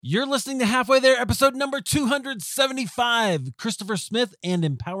You're listening to Halfway There, episode number 275. Christopher Smith and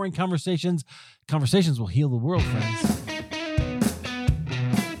Empowering Conversations. Conversations will heal the world, friends.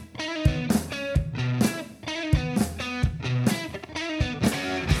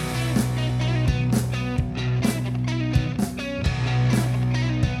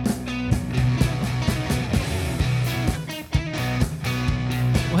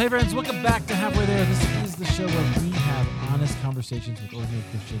 Well, hey, friends, welcome back to Halfway There. This is the show where we have honest conversations with ordinary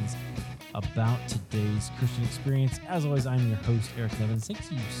Christians about today's Christian experience. As always, I'm your host, Eric Nevins.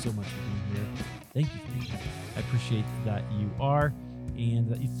 Thank you so much for being here. Thank you for being here. I appreciate that you are and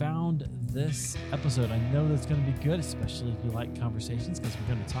that you found this episode. I know that's going to be good, especially if you like conversations, because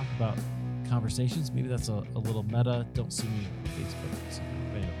we're going to talk about conversations. Maybe that's a little meta. Don't see me on Facebook. So,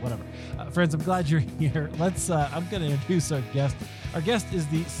 whatever. Friends, I'm glad you're here. I'm going to introduce our guest. Our guest is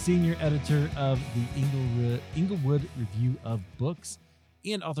the senior editor of the Englewood Review of Books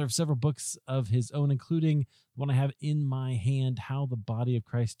and author of several books of his own, including the one I have in my hand, How the Body of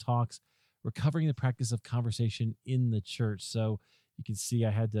Christ Talks, Recovering the Practice of Conversation in the Church. So you can see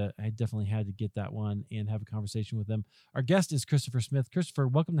I definitely had to get that one and have a conversation with him. Our guest is Christopher Smith. Christopher,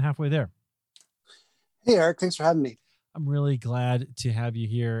 welcome to Halfway There. Hey, Eric. Thanks for having me. I'm really glad to have you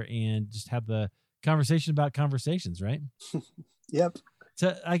here and just have the conversation about conversations, right? Yep.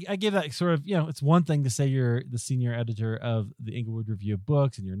 So I give that sort of, it's one thing to say you're the senior editor of the Englewood Review of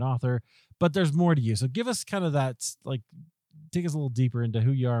Books and you're an author, but there's more to you. So give us kind of that, take us a little deeper into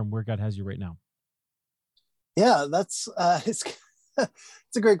who you are and where God has you right now. Yeah, that's, it's a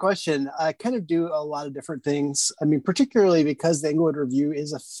great question. I kind of do a lot of different things. I mean, particularly because the Englewood Review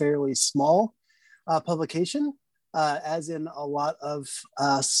is a fairly small publication, as in a lot of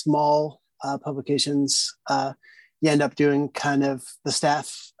small publications, you end up doing the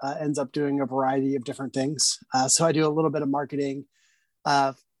staff ends up doing a variety of different things. So I do a little bit of marketing,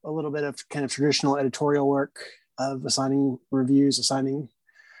 a little bit of kind of traditional editorial work of assigning reviews, assigning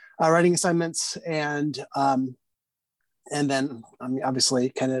writing assignments, and then obviously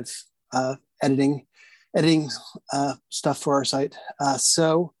kind of editing stuff for our site.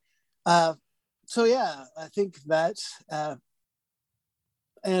 So yeah, I think that,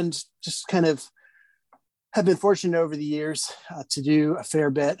 and just kind of have been fortunate over the years to do a fair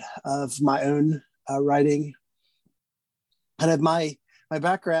bit of my own writing. Kind of my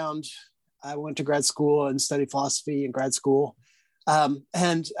background, I went to grad school and studied philosophy in grad school.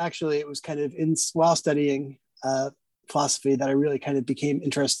 And actually it was kind of while studying philosophy that I really kind of became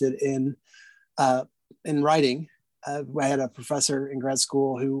interested in writing. I had a professor in grad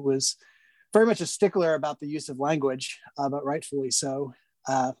school who was very much a stickler about the use of language, but rightfully so.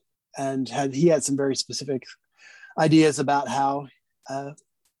 And he had some very specific ideas about how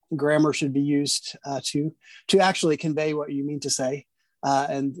grammar should be used to actually convey what you mean to say,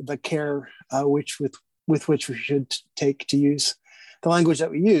 and the care with which we should take to use the language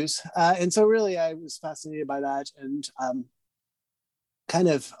that we use. And so really I was fascinated by that, and kind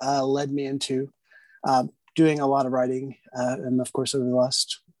of led me into doing a lot of writing. And of course, over the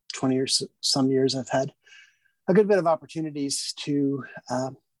last 20 years, some years, I've had a good bit of opportunities to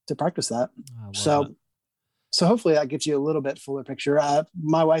practice that. So hopefully that gives you a little bit fuller picture.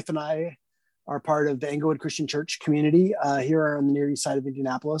 My wife and I are part of the Englewood Christian Church community here on the Near East side of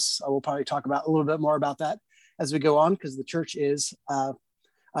Indianapolis. I will probably talk about a little bit more about that as we go on, because the church is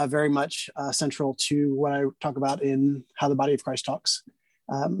very much central to what I talk about in How the Body of Christ Talks.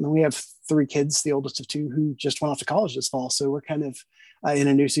 And we have 3 kids, the oldest of 2, who just went off to college this fall. So we're kind of in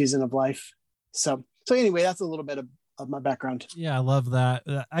a new season of life. So anyway, that's a little bit of my background. Yeah, I love that.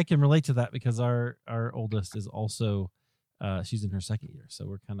 I can relate to that because our oldest is also she's in her second year, so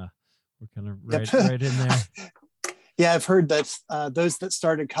we're kind of right in there. Yeah, I've heard that those that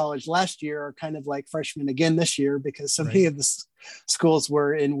started college last year are kind of like freshmen again this year, because so many of the schools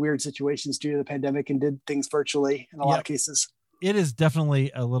were in weird situations due to the pandemic and did things virtually in a lot of cases. It is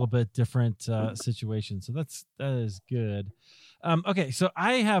definitely a little bit different situation, so that is good. Okay, so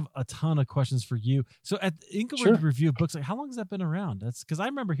I have a ton of questions for you. So at the Englewood Review of Books, how long has that been around? That's because I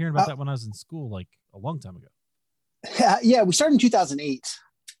remember hearing about that when I was in school, a long time ago. Yeah, we started in 2008.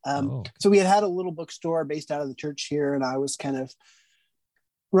 So we had a little bookstore based out of the church here, and I was kind of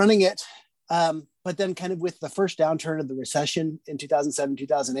running it. But then kind of with the first downturn of the recession in 2007,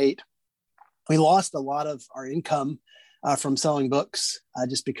 2008, we lost a lot of our income from selling books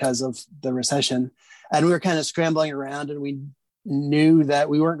just because of the recession. And we were kind of scrambling around, and we knew that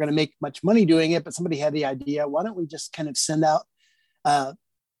we weren't going to make much money doing it, but somebody had the idea, why don't we just kind of send out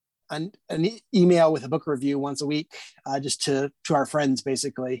an email with a book review once a week, just to our friends,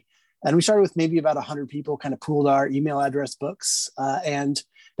 basically. And we started with maybe about 100 people, kind of pooled our email address books. And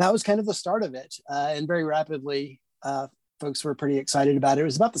that was kind of the start of it. And very rapidly, folks were pretty excited about it. It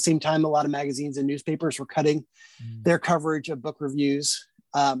was about the same time a lot of magazines and newspapers were cutting their coverage of book reviews,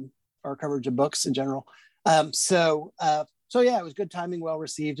 or coverage of books in general. So yeah, it was good timing, well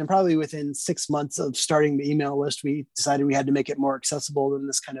received. And probably within 6 months of starting the email list, we decided we had to make it more accessible than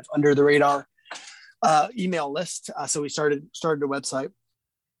this kind of under the radar email list. So we started a website.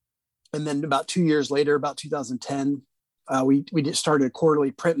 And then about 2 years later, about 2010, we just started a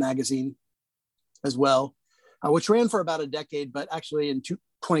quarterly print magazine as well, which ran for about a decade. But actually in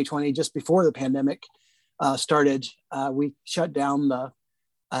 2020, just before the pandemic started, we shut down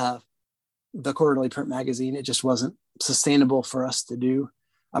the quarterly print magazine. It just wasn't sustainable for us to do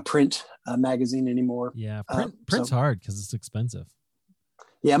a print magazine anymore. Yeah, print's hard because it's expensive.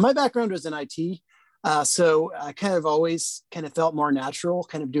 Yeah, my background was in IT. So I kind of always kind of felt more natural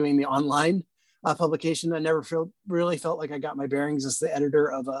kind of doing the online publication. I never really felt like I got my bearings as the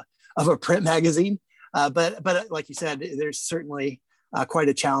editor of a print magazine. But like you said, there's certainly quite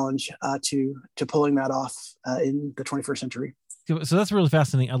a challenge to pulling that off in the 21st century. So that's really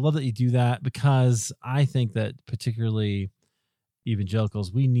fascinating. I love that you do that, because I think that particularly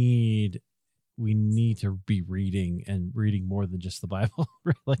evangelicals, we need to be reading more than just the Bible.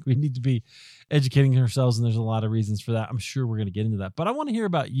 Like, we need to be educating ourselves, and there's a lot of reasons for that. I'm sure we're going to get into that, but I want to hear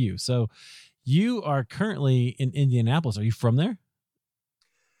about you. So you are currently in Indianapolis. Are you from there?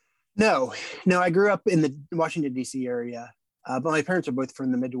 No, I grew up in the Washington, D.C. area, but my parents are both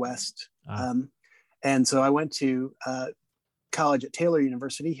from the Midwest. And so I went to college at Taylor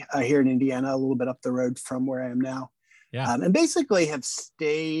University here in Indiana, a little bit up the road from where I am now. Yeah. And basically have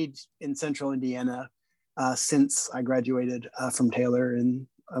stayed in central Indiana since I graduated from Taylor, and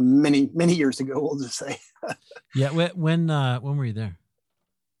many years ago, we'll just say. Yeah. When were you there?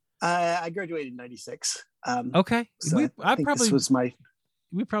 I graduated in '96. Okay. So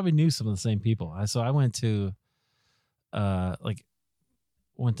We probably knew some of the same people. So I went to I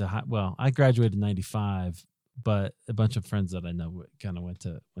graduated in '95, but a bunch of friends that I know kind of went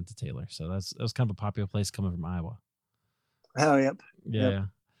to Taylor. So that was kind of a popular place coming from Iowa. Oh, yep. Yeah. Yep.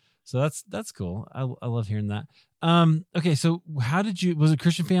 So that's cool. I love hearing that. Okay. So was it a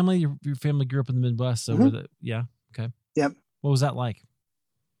Christian family? Your family grew up in the Midwest. So yeah. Okay. Yep. What was that like?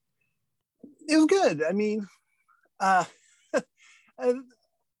 It was good. I mean,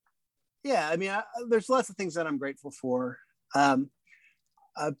 yeah, I mean, there's lots of things that I'm grateful for.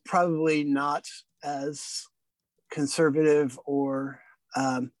 Probably not as conservative or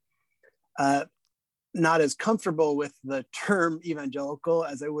not as comfortable with the term evangelical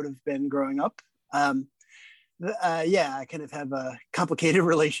as I would have been growing up. I kind of have a complicated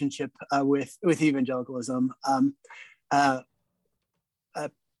relationship with evangelicalism.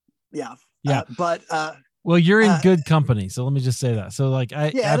 Well, you're in good company, so let me just say that. So, and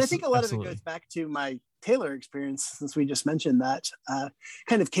I think a lot of it goes back to my Taylor experience, since we just mentioned that.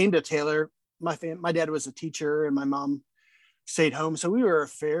 Kind of came to Taylor. My dad was a teacher, and my mom stayed home, so we were a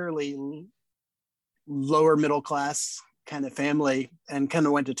fairly lower middle class kind of family, and kind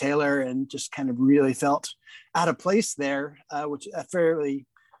of went to Taylor and just kind of really felt out of place there, which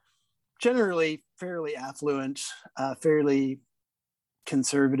generally fairly affluent, fairly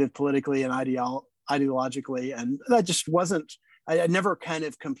conservative politically and ideologically, and that just wasn't. I never kind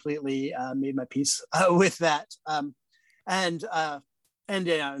of completely made my peace with that, and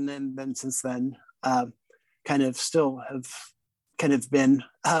then since then, kind of still have kind of been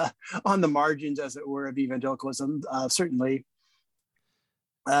on the margins, as it were, of evangelicalism. Certainly,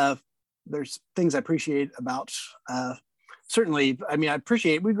 there's things I appreciate about. Certainly, I mean, I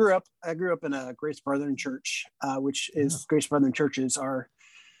grew up in a Grace Brethren church, Grace Brethren churches are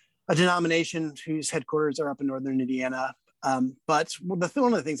a denomination whose headquarters are up in northern Indiana. But one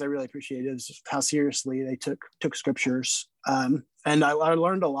of the things I really appreciate is how seriously they took scriptures. And I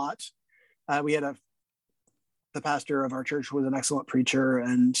learned a lot. We had the pastor of our church was an excellent preacher,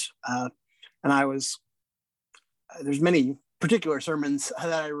 and there's many particular sermons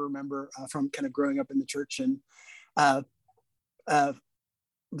that I remember from kind of growing up in the church. And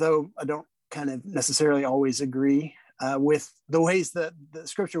though I don't kind of necessarily always agree with the ways that the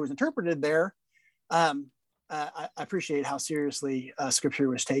scripture was interpreted there, I appreciate how seriously scripture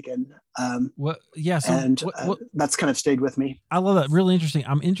was taken. That's kind of stayed with me. I love that. Really interesting.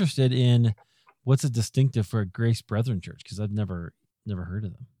 I'm interested in what's a distinctive for a Grace Brethren church, because I've never heard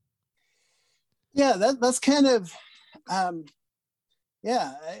of them. Yeah, that's kind of, I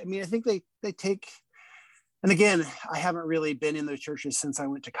mean, I think they take, and again, I haven't really been in those churches since I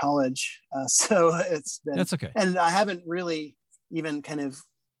went to college. So that's okay. And I haven't really even kind of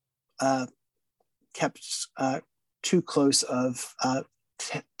kept too close of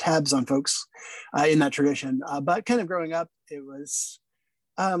tabs on folks in that tradition. But kind of growing up, it was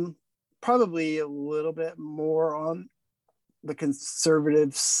probably a little bit more on the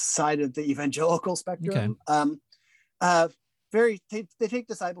conservative side of the evangelical spectrum. Okay. They take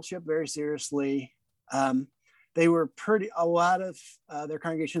discipleship very seriously. They were a lot of their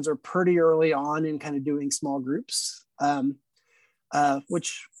congregations are pretty early on in kind of doing small groups,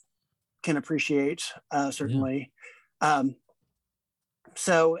 which can appreciate certainly. Yeah.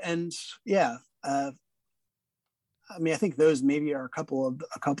 I mean, I think those maybe are a couple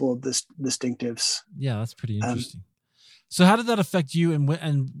of this distinctives. Yeah, that's pretty interesting. So how did that affect you,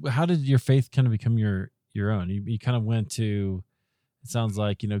 and how did your faith kind of become your own? You kind of went to, it sounds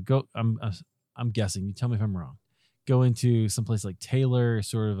like, I'm guessing, you tell me if I'm wrong, go into someplace like Taylor,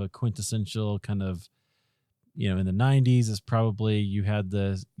 sort of a quintessential kind of, in the 90s is probably, you had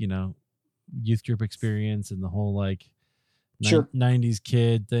the, youth group experience and the whole like sure. 90s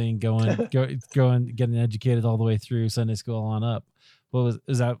kid thing going, getting educated all the way through Sunday school on up. Was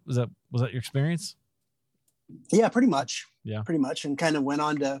that your experience? Yeah, pretty much. Yeah. Pretty much. And kind of went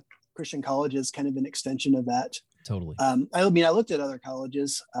on to Christian colleges, kind of an extension of that. Totally. I looked at other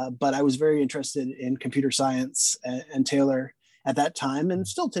colleges, but I was very interested in computer science, and Taylor at that time, and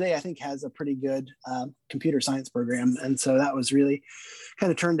still today, I think has a pretty good computer science program. And so that was really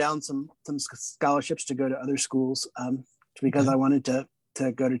kind of turned down some scholarships to go to other schools because I wanted to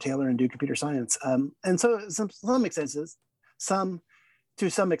go to Taylor and do computer science. And so to some extent,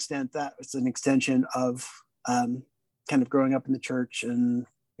 that was an extension of kind of growing up in the church and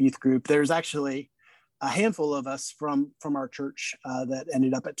youth group. There's actually a handful of us from our church that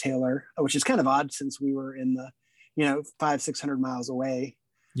ended up at Taylor, which is kind of odd since we were in the 500-600 miles away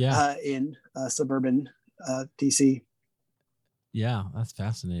in suburban DC. Yeah, that's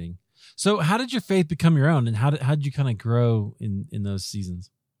fascinating. So how did your faith become your own, and how did you kind of grow in those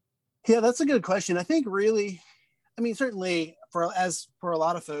seasons? Yeah, that's a good question. I think really, I mean, certainly for a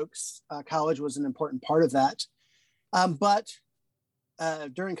lot of folks, college was an important part of that. But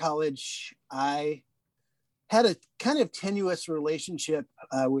during college, I had a kind of tenuous relationship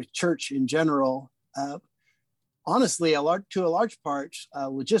with church in general. Honestly, to a large part,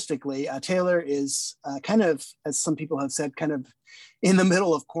 logistically, Taylor is kind of, as some people have said, kind of in the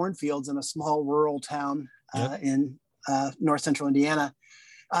middle of cornfields in a small rural town in north central Indiana.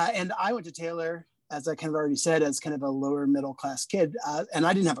 And I went to Taylor, as I kind of already said, as kind of a lower middle class kid, and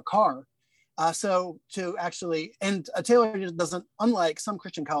I didn't have a car. So to actually, and Taylor just doesn't, unlike some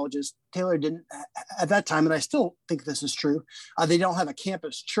Christian colleges, Taylor didn't at that time, and I still think this is true, they don't have a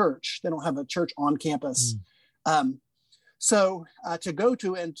campus church. They don't have a church on campus. So to go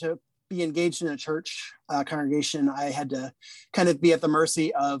to and to be engaged in a church congregation, I had to kind of be at the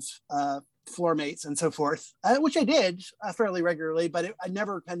mercy of floor mates and so forth, which I did fairly regularly, but I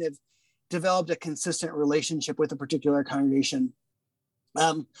never kind of developed a consistent relationship with a particular congregation.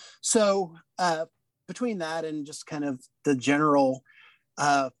 So between that and just kind of the general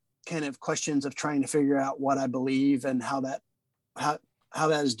kind of questions of trying to figure out what I believe and how that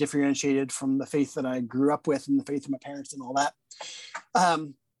is differentiated from the faith that I grew up with and the faith of my parents and all that.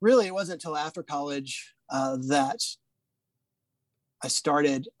 Really, it wasn't until after college that I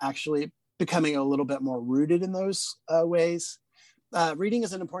started actually becoming a little bit more rooted in those ways. Reading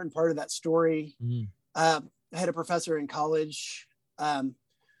is an important part of that story. I had a professor in college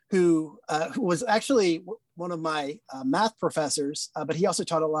who was actually one of my math professors, but he also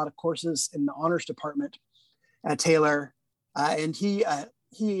taught a lot of courses in the honors department at Taylor. And he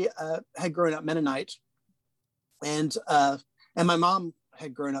had grown up Mennonite, and my mom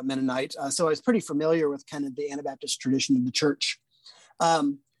had grown up Mennonite. So I was pretty familiar with kind of the Anabaptist tradition of the church.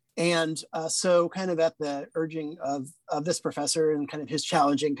 So kind of at the urging of this professor and kind of his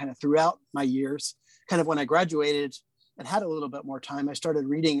challenging kind of throughout my years, kind of when I graduated and had a little bit more time, I started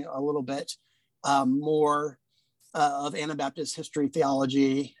reading a little bit more of Anabaptist history,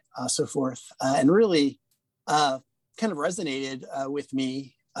 theology, so forth, and really kind of resonated with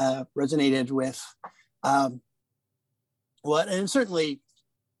me, resonated with and certainly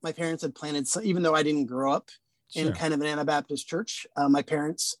my parents had planted, even though I didn't grow up in kind of an Anabaptist church, my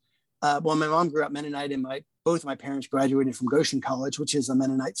parents, my mom grew up Mennonite, and both my parents graduated from Goshen College, which is a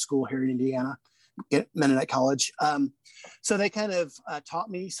Mennonite school here in Indiana, Mennonite college. So they kind of taught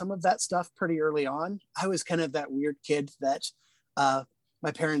me some of that stuff pretty early on. I was kind of that weird kid that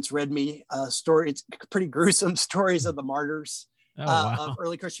my parents read me stories, pretty gruesome stories of the martyrs, of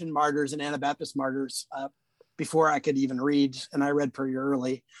early Christian martyrs and Anabaptist martyrs before I could even read. And I read pretty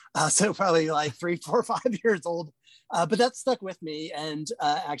early. So probably like 3, 4, 5 years old. But that stuck with me, and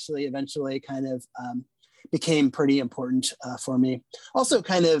actually eventually kind of became pretty important for me. Also,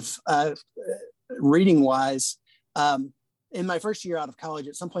 kind of reading wise, in my first year out of college,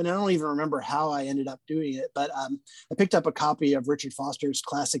 at some point, I don't even remember how I ended up doing it, but I picked up a copy of Richard Foster's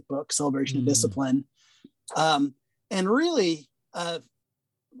classic book, Celebration of Discipline, and really,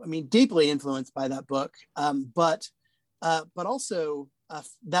 deeply influenced by that book. But also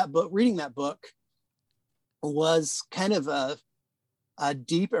that book, reading that book was kind of a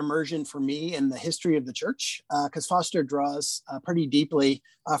deep immersion for me in the history of the church, because Foster draws pretty deeply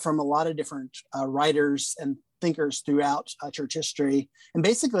from a lot of different writers and thinkers throughout church history. And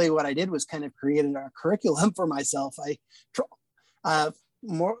basically what I did was kind of created a curriculum for myself. I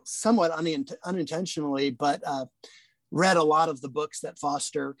somewhat unintentionally, but read a lot of the books that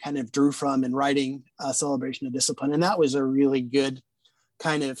Foster kind of drew from in writing Celebration of Discipline. And that was a really good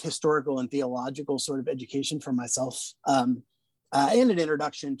kind of historical and theological sort of education for myself, and an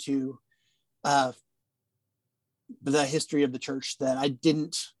introduction to the history of the church that I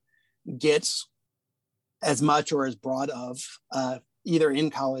didn't get as much or as broad of either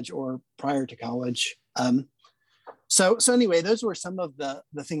in college or prior to college. So anyway, those were some of the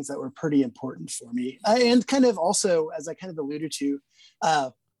things that were pretty important for me. And kind of also, as I kind of alluded to,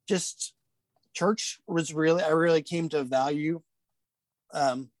 just church was I really came to value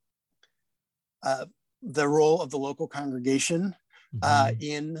the role of the local congregation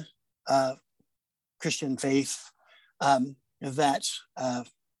in Christian faith, that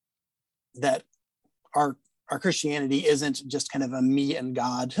our Christianity isn't just kind of a me and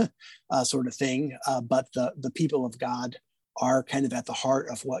God sort of thing, but the people of God are kind of at the heart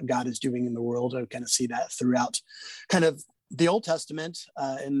of what God is doing in the world. I kind of see that throughout kind of the Old Testament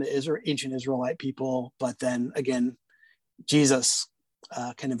and the ancient Israelite people, but then again, Jesus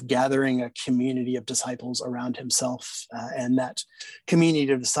kind of gathering a community of disciples around himself, and that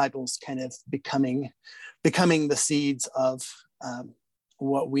community of disciples kind of becoming the seeds of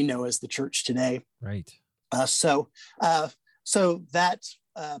what we know as the church today. Right. So that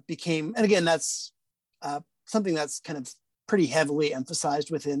became, and again, that's something that's kind of pretty heavily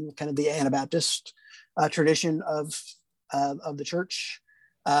emphasized within kind of the Anabaptist tradition of the church,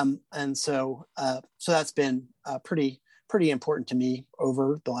 and so that's been pretty important to me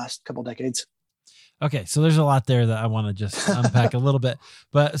over the last couple decades. Okay, so there's a lot there that I want to just unpack a little bit,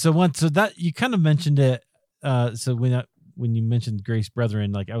 but so that you kind of mentioned it. So when you mentioned Grace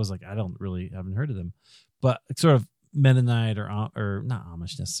Brethren, like I was like, I haven't heard of them, but sort of Mennonite or not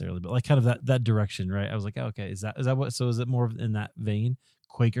Amish necessarily, but like kind of that direction, right? I was like, oh, okay, is that what? So is it more in that vein?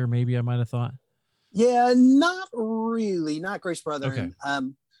 Quaker, maybe I might have thought. Yeah, not really, not Grace Brethren. Okay.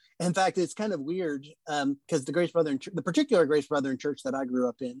 In fact, it's kind of weird because the particular Grace Brethren church that I grew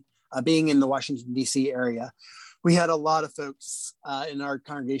up in, being in the Washington, D.C. area, we had a lot of folks in our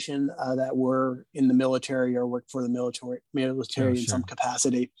congregation that were in the military or worked for the military in some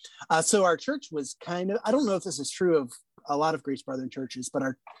capacity. So our church was kind of, I don't know if this is true of a lot of Grace Brethren churches, but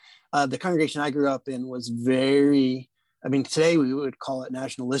the congregation I grew up in was very, today we would call it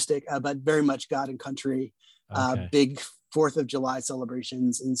nationalistic, but very much God and country, big 4th of July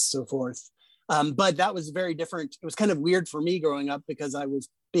celebrations and so forth. But that was very different. It was kind of weird for me growing up because I was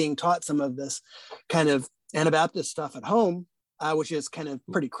being taught some of this kind of Anabaptist stuff at home, which is kind of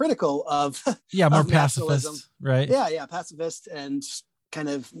pretty critical of more pacifist, right? Yeah, pacifist and kind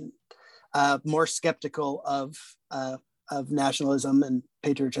of more skeptical of nationalism and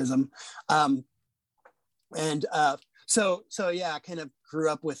patriotism, so I kind of grew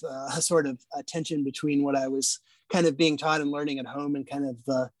up with a sort of a tension between what I was kind of being taught and learning at home and kind of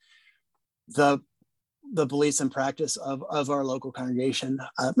the beliefs and practice of our local congregation.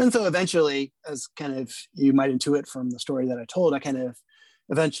 And so eventually, as kind of you might intuit from the story that I told, I kind of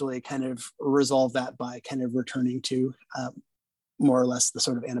eventually kind of resolved that by kind of returning to more or less the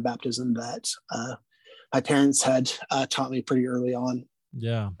sort of Anabaptism that my parents had taught me pretty early on.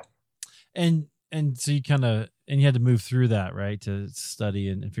 Yeah. And so you kind of, and you had to move through that, right, to study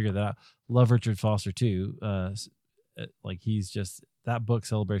and figure that out. Love Richard Foster too. Like he's just, that book,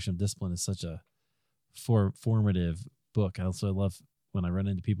 Celebration of Discipline, is such a formative book. I also love when I run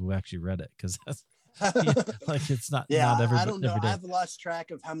into people who actually read it, because that's like it's not. Yeah, not I don't know. I've lost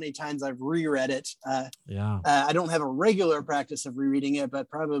track of how many times I've reread it. Yeah, I don't have a regular practice of rereading it, but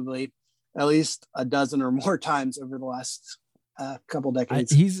probably at least a dozen or more times over the last couple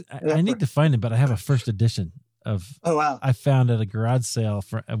decades. I need to find it, but I have a first edition of. Oh wow! I found at a garage sale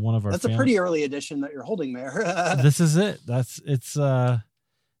at one of our. That's a pretty early edition that you're holding there. This is it. It's and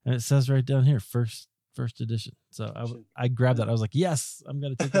it says right down here, first edition. So I grabbed that. I was like, yes, I'm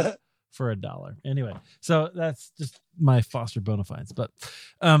gonna take it for $1. Anyway, so that's just my Foster bona fides. But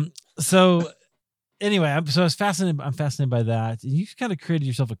so anyway, I was fascinated. I'm fascinated by that. And you kind of created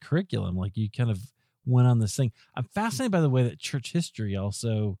yourself a curriculum. Like you kind of went on this thing. I'm fascinated by the way that church history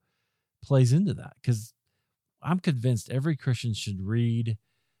also plays into that, because I'm convinced every Christian should read,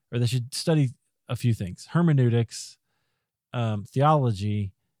 or they should study a few things: hermeneutics,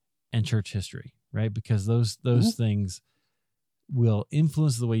 theology, and church history, right? Because those things will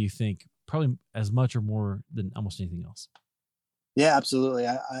influence the way you think, probably as much or more than almost anything else. Yeah, absolutely.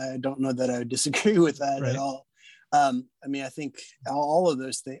 I don't know that I would disagree with that at all. I mean, I think all of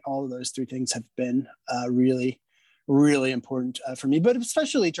those three things have been really, really important for me, but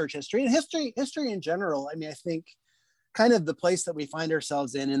especially church history and history in general. I mean, I think kind of the place that we find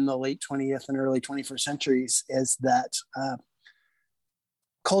ourselves in the late 20th and early 21st centuries is that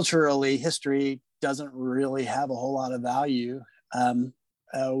culturally, history doesn't really have a whole lot of value.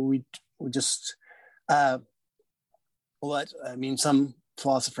 We just what I mean, some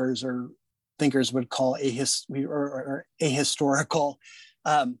philosophers or thinkers would call ahistorical,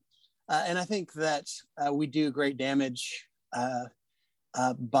 and I think that we do great damage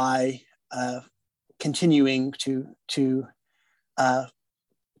by continuing to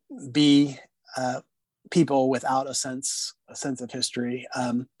be people without a sense of history.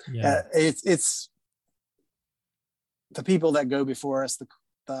 It's the people that go before us,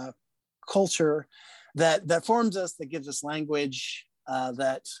 the culture that forms us, that gives us language,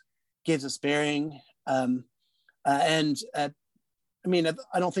 that gives us bearing. I mean,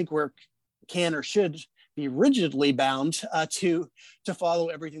 I don't think we can or should be rigidly bound to follow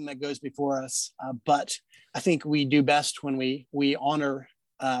everything that goes before us. But I think we do best when we honor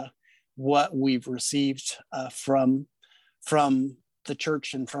what we've received from the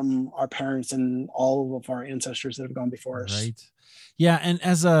church and from our parents and all of our ancestors that have gone before us. Right. Yeah. And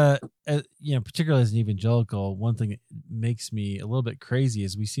as particularly as an evangelical, one thing that makes me a little bit crazy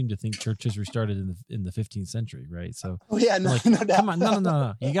is we seem to think church history started in the 15th century. Right. So no doubt. Come on,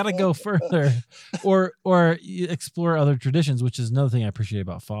 no. You got to go further or you explore other traditions, which is another thing I appreciate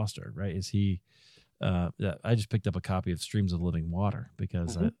about Foster. Right. Is he, I just picked up a copy of Streams of Living Water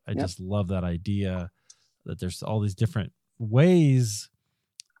because I just love that idea that there's all these different ways,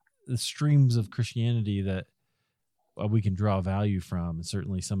 the streams of Christianity that we can draw value from. And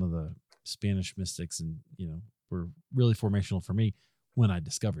certainly some of the Spanish mystics and, were really formational for me when I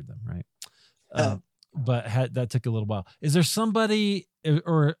discovered them. Right. But that took a little while. Is there somebody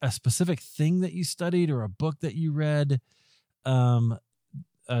or a specific thing that you studied or a book that you read,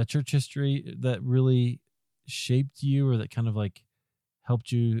 church history that really shaped you or that kind of like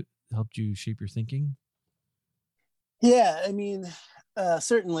helped you shape your thinking? Yeah, I mean,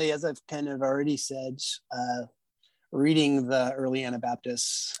 certainly, as I've kind of already said, reading the early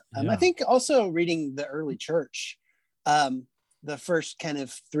Anabaptists. I think also reading the early church, the first kind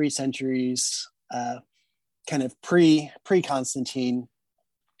of 3 centuries, kind of pre-Constantine.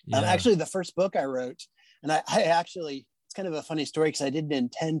 Actually, the first book I wrote, and I actually, it's kind of a funny story because I didn't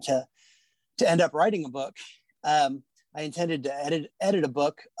intend to end up writing a book. I intended to edit a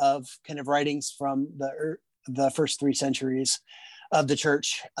book of kind of writings from the first 3 centuries of the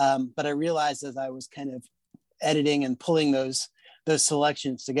church. But I realized as I was kind of editing and pulling those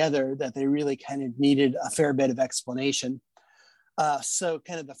selections together that they really kind of needed a fair bit of explanation. So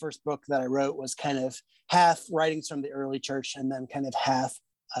kind of the first book that I wrote was kind of half writings from the early church and then kind of half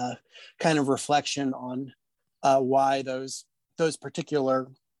kind of reflection on why those particular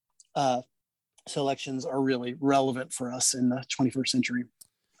selections are really relevant for us in the 21st century.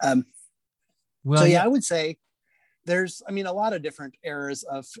 I would say there's, a lot of different eras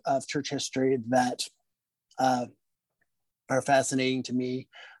of church history that are fascinating to me,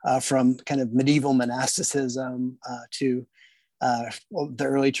 from kind of medieval monasticism to the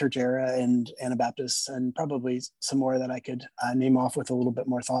early church era and Anabaptists, and probably some more that I could name off with a little bit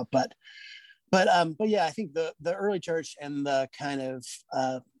more thought. But yeah, I think the early church and the kind of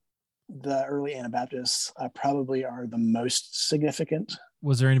the early Anabaptists probably are the most significant.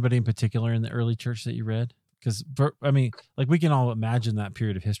 Was there anybody in particular in the early church that you read? Because we can all imagine that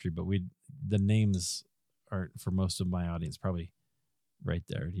period of history, but the names are, for most of my audience, probably right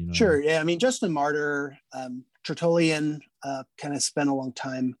there. Do you know? Sure. Yeah. Justin Martyr, Tertullian, kind of spent a long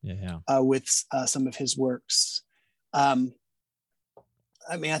time with some of his works.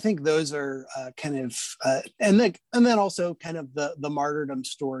 I think those are kind of, and then also kind of the martyrdom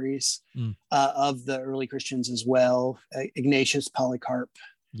stories of the early Christians as well. Ignatius, Polycarp.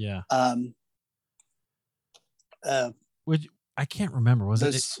 Yeah. Which I can't remember. Was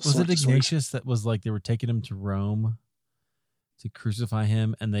it Ignatius that was like they were taking him to Rome to crucify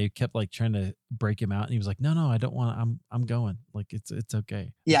him, and they kept like trying to break him out, and he was like, no, I don't want to, I'm going, like it's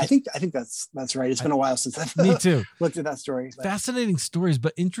okay. Yeah, I think that's right. It's been a while since I've me too looked at that story. But. Fascinating stories,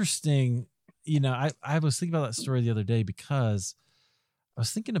 but interesting. I was thinking about that story the other day because I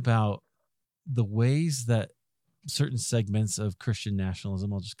was thinking about the ways that certain segments of Christian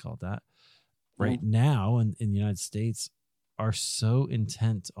nationalism, I'll just call it that, right now in the United States, are so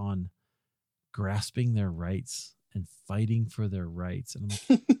intent on grasping their rights and fighting for their rights. And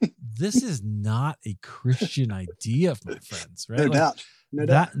I'm like, this is not a Christian idea, my friends, right? No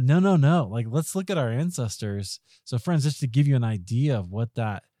doubt. No. Like, let's look at our ancestors. So friends, just to give you an idea of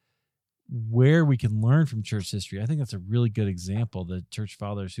where we can learn from church history, I think that's a really good example. The church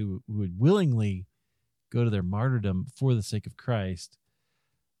fathers who would willingly go to their martyrdom for the sake of Christ,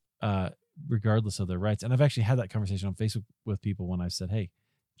 regardless of their rights. And I've actually had that conversation on Facebook with people when I've said, hey,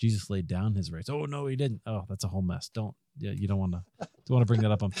 Jesus laid down his rights. Oh, no, he didn't. Oh, that's a whole mess. You don't want to bring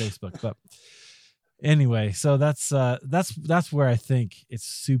that up on Facebook. But anyway, so that's where I think it's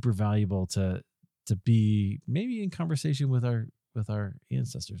super valuable to be maybe in conversation with our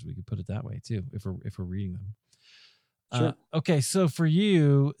ancestors. We could put it that way too, if we're reading them. Sure. Okay, so for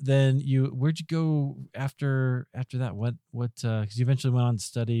you, then where'd you go after that? What? Because you eventually went on to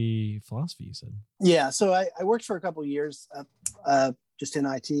study philosophy, you said. Yeah, so I worked for a couple of years, just in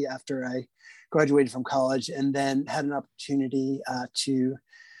IT after I graduated from college, and then had an opportunity to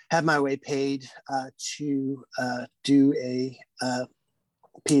have my way paid to do a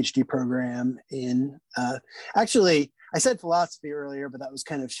PhD program in. Actually, I said philosophy earlier, but that was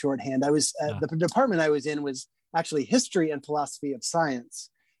kind of shorthand. I was the department I was in was actually history and philosophy of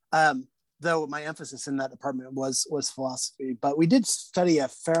science, though my emphasis in that department was philosophy. But we did study a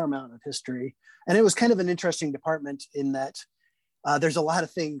fair amount of history, and it was kind of an interesting department in that there's a lot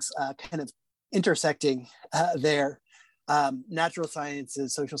of things kind of intersecting there. Natural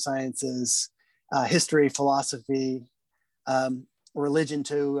sciences, social sciences, history, philosophy, religion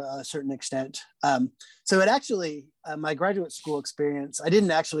to a certain extent. So it actually, my graduate school experience, I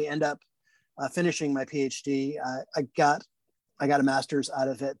didn't actually end up finishing my PhD. I got a master's out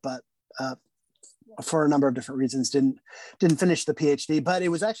of it, but for a number of different reasons didn't finish the PhD. But it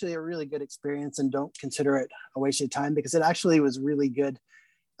was actually a really good experience, and don't consider it a waste of time, because it actually was really good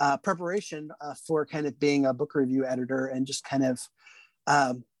preparation for kind of being a book review editor, and just kind of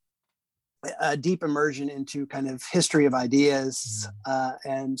a deep immersion into kind of history of ideas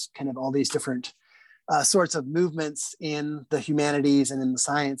and kind of all these different sorts of movements in the humanities and in the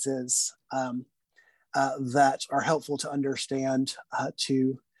sciences that are helpful to understand,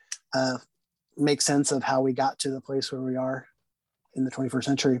 to make sense of how we got to the place where we are in the 21st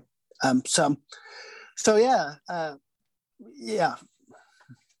century. So yeah,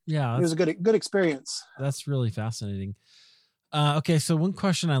 it was a good experience. That's really fascinating. Okay, so one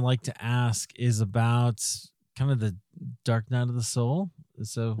question I like to ask is about kind of the dark night of the soul.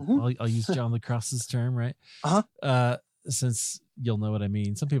 So I'll use John Lacrosse's term, right? Since you'll know what I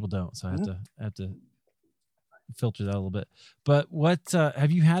mean. Some people don't, so I have to filter that a little bit. But what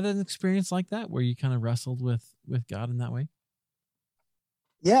have you had an experience like that where you kind of wrestled with God in that way?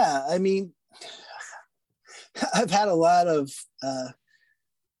 Yeah, I mean, I've had a lot of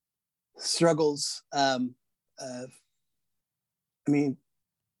struggles. I mean,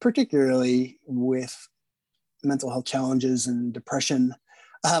 particularly with mental health challenges and depression.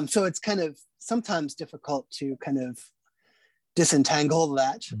 So it's kind of sometimes difficult to kind of disentangle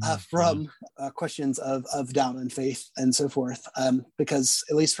that from questions of doubt and faith and so forth, because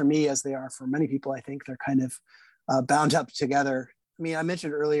at least for me, as they are for many people, I think they're kind of bound up together. I mean, I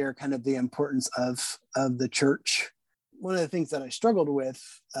mentioned earlier kind of the importance of the church. One of the things that I struggled with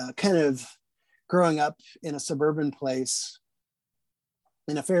kind of growing up in a suburban place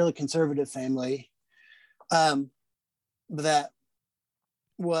in a fairly conservative family that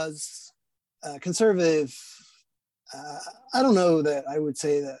was conservative. I don't know that I would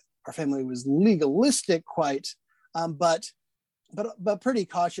say that our family was legalistic quite, but pretty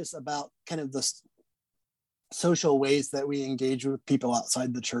cautious about kind of the social ways that we engage with people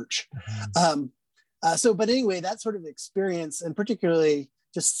outside the church. But anyway, that sort of experience, and particularly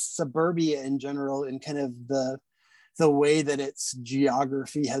just suburbia in general, and kind of the way that its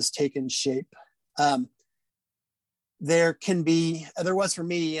geography has taken shape. There was for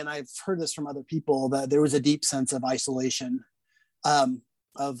me, and I've heard this from other people, that there was a deep sense of isolation,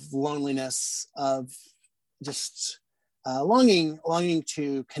 of loneliness, of just longing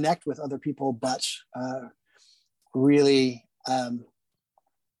to connect with other people, but really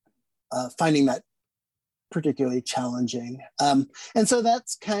finding that particularly challenging. And so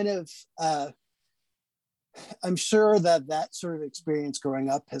that's kind of I'm sure that sort of experience growing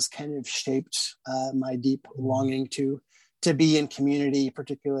up has kind of shaped my deep longing to be in community,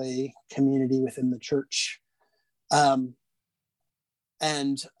 particularly community within the church. And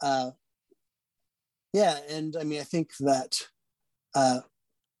I mean, I think that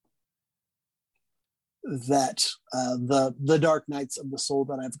the dark nights of the soul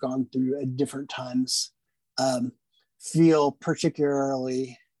that I've gone through at different times feel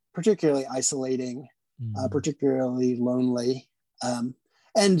particularly isolating, particularly lonely.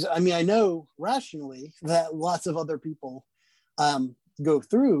 And I mean, I know rationally that lots of other people go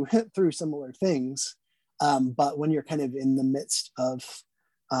through similar things, but when you're kind of in the midst of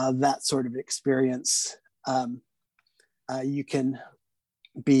that sort of experience, you can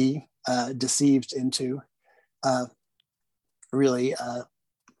be deceived into really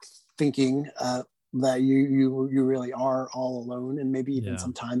thinking that you really are all alone, and maybe even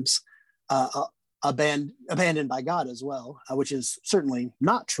sometimes abandoned by God as well, which is certainly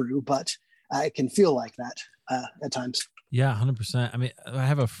not true, but it can feel like that at times. Yeah, 100%. I mean, I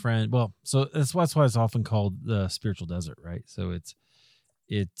have a friend. Well, so that's why it's often called the spiritual desert, right? So it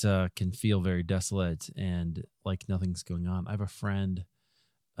can feel very desolate and like nothing's going on. I have a friend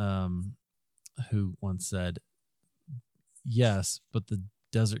who once said, "Yes, but the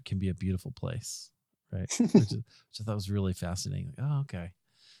desert can be a beautiful place," right? which I thought was really fascinating. Like, oh, okay,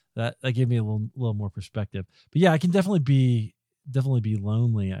 that gave me a little more perspective. But yeah, I can definitely be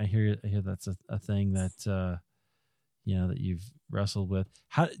lonely. I hear that's a thing that that you've wrestled with.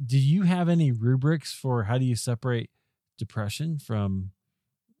 How do you have any rubrics for how do you separate depression from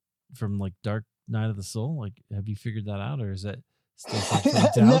like dark night of the soul? Like, have you figured that out, or is that still some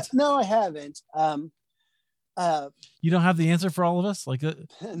doubt? No, I haven't. You don't have the answer for all of us? Like, this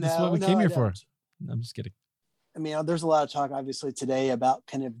is what we came here for. I'm just kidding. I mean, there's a lot of talk, obviously, today about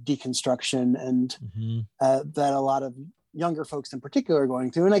kind of deconstruction and that a lot of younger folks in particular are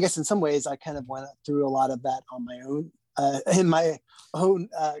going through. And I guess in some ways, I kind of went through a lot of that on my own, in my own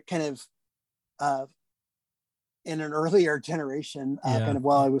kind of in an earlier generation, kind of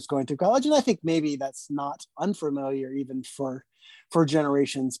while I was going through college. And I think maybe that's not unfamiliar even for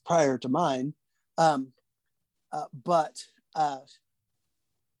generations prior to mine. But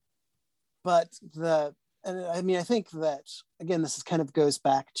I mean, I think that, again, this is kind of goes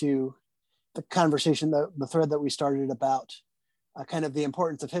back to the conversation, the thread that we started about kind of the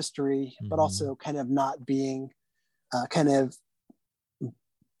importance of history, but also kind of not being kind of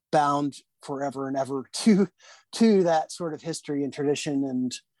bound forever and ever to that sort of history and tradition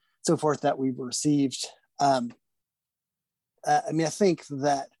and so forth that we've received. I mean, I think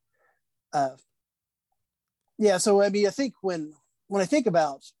that, so I mean, I think when I think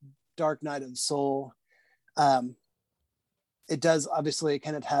about Dark Night of the Soul, it does obviously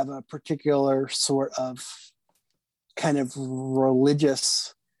kind of have a particular sort of kind of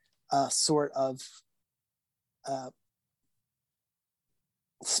religious sort of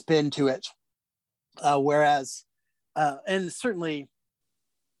spin to it, whereas and certainly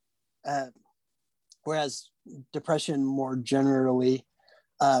whereas depression more generally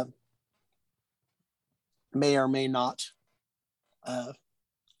may or may not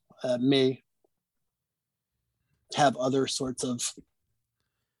may have other sorts of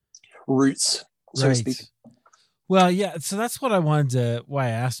roots, so to speak. Well, yeah. So that's what why I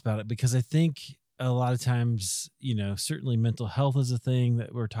asked about it, because I think a lot of times, certainly mental health is a thing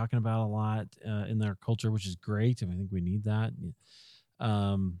that we're talking about a lot in our culture, which is great. I mean, I think we need that.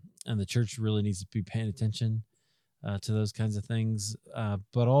 And the church really needs to be paying attention to those kinds of things.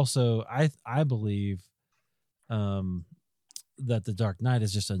 But also I believe that the dark night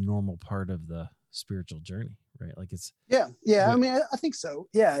is just a normal part of the spiritual journey, right? Like it's I mean, I think so.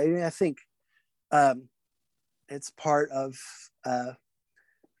 Yeah, I mean, I think it's part of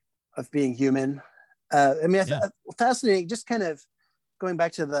being human. I mean, fascinating. Just kind of going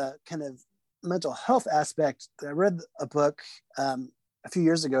back to the kind of mental health aspect. I read a book a few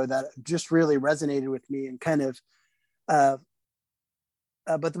years ago that just really resonated with me, and kind of. But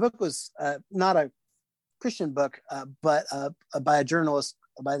the book was not a Christian book, but by a journalist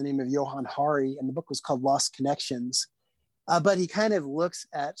by the name of Johann Hari, and the book was called Lost Connections. But he kind of looks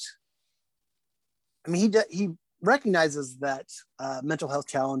at, I mean, he recognizes that mental health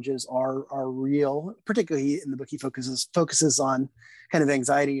challenges are real. Particularly in the book, he focuses on kind of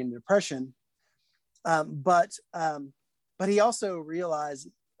anxiety and depression. But he also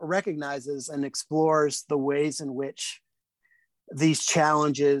recognizes and explores the ways in which these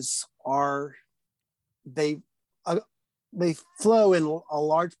challenges they flow in a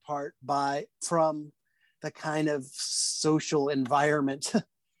large part from the kind of social environment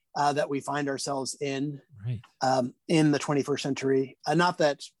that we find ourselves in, right. In the 21st century. Not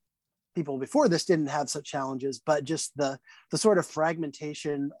that people before this didn't have such challenges, but just the sort of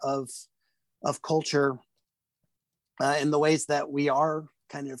fragmentation of culture in the ways that we are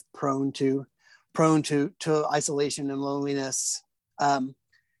kind of prone to isolation and loneliness, and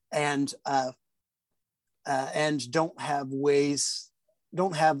don't have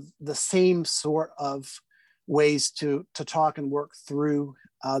the same sort of ways to talk and work through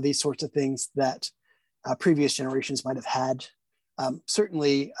these sorts of things that previous generations might have had.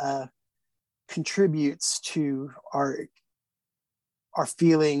 Certainly contributes to our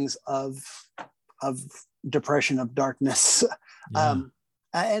feelings of depression, of darkness. Yeah.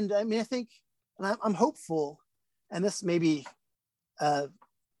 And I mean, I think, and I'm hopeful, and this may be a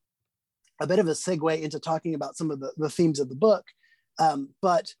bit of a segue into talking about some of the themes of the book,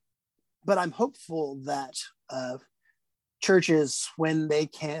 but I'm hopeful that churches, when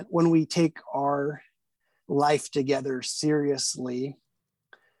we take our life together seriously,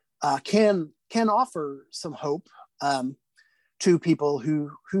 can offer some hope to people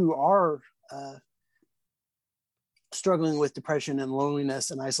who are struggling with depression and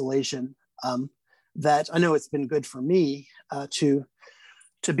loneliness and isolation. That I know it's been good for me to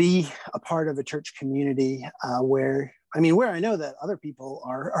be a part of a church community where I know that other people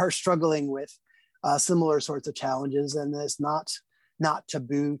are struggling with similar sorts of challenges, and it's not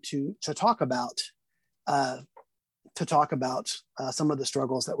taboo to talk about some of the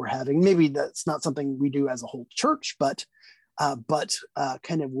struggles that we're having. Maybe that's not something we do as a whole church, but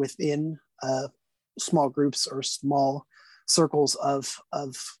kind of within small groups or small circles of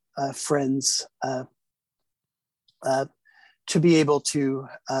friends, to be able to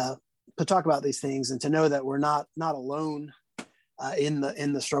talk about these things and to know that we're not alone in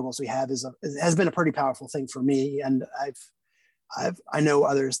the struggles we have has been a pretty powerful thing for me, and I know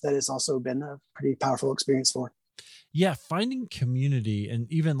others that it's also been a pretty powerful experience for. Yeah, finding community, and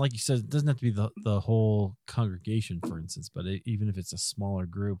even like you said, it doesn't have to be the whole congregation, for instance, but even if it's a smaller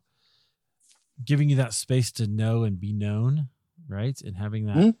group, giving you that space to know and be known, right, and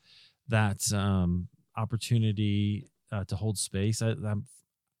having that opportunity to hold space. I'm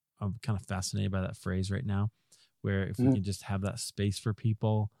kind of fascinated by that phrase right now, where if we can just have that space for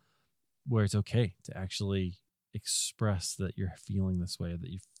people, where it's okay to actually express that you're feeling this way, that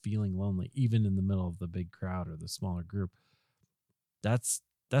you're feeling lonely, even in the middle of the big crowd or the smaller group. That's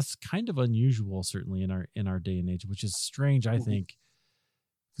kind of unusual, certainly in our day and age, which is strange, I think,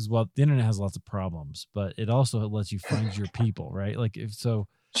 because the internet has lots of problems, but it also lets you find your people, right? Like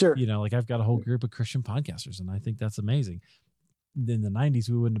Sure. Like I've got a whole group of Christian podcasters, and I think that's amazing. In the 90s,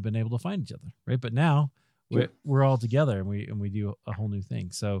 we wouldn't have been able to find each other, right? But now we're all together, and we do a whole new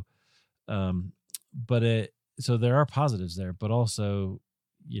thing. So, so there are positives there, but also,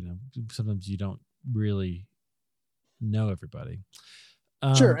 sometimes you don't really know everybody.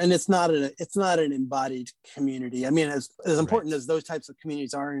 Sure, and it's not an embodied community. I mean, as important as those types of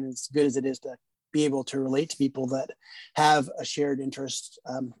communities are, and as good as it is to be able to relate to people that have a shared interest,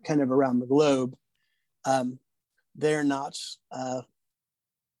 kind of around the globe, they're not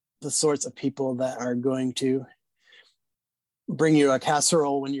the sorts of people that are going to bring you a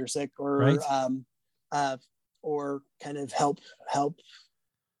casserole when you're sick, or or kind of help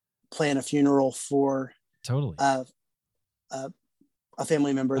plan a funeral for a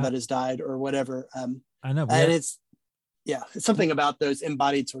family member that has died or whatever. I know, and it's something about those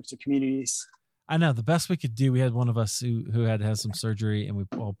embodied sorts of communities. I know. The best we could do, we had one of us who had some surgery, and we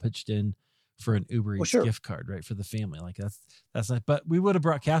all pitched in for an Uber Eats gift card, right, for the family. Like that's nice. But we would have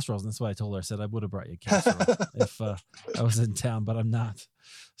brought casseroles, and that's what I told her. I said I would have brought you a casserole if I was in town, but I'm not.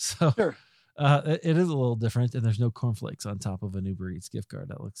 So it is a little different, and there's no cornflakes on top of an Uber Eats gift card.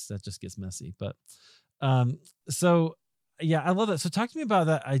 That just gets messy. But so yeah, I love that. So talk to me about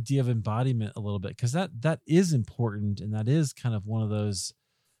that idea of embodiment a little bit, because that is important, and that is kind of one of those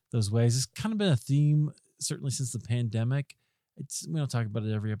ways. It's kind of been a theme certainly since the pandemic. We don't talk about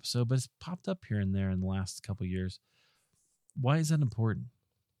it every episode, but it's popped up here and there in the last couple of years. Why is that important?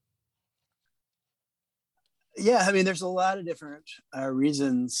 Yeah, I mean, there's a lot of different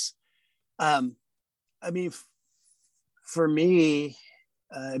reasons. I mean, for me,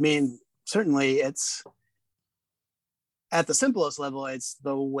 certainly it's at the simplest level, it's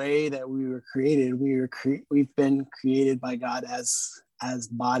the way that we were created. We've been created by God as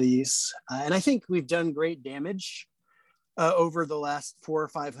bodies, and I think we've done great damage over the last 400 or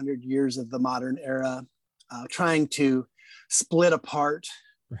 500 years of the modern era, trying to split apart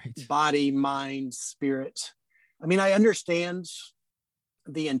body, mind, spirit. I mean, I understand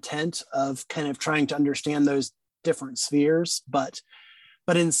the intent of kind of trying to understand those different spheres, but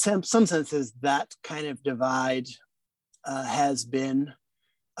but in some senses, that kind of divide has been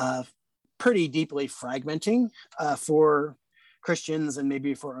pretty deeply fragmenting for Christians and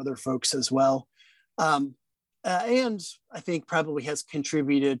maybe for other folks as well. And I think probably has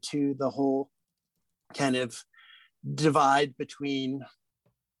contributed to the whole kind of divide between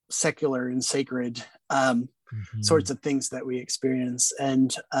secular and sacred sorts of things that we experience.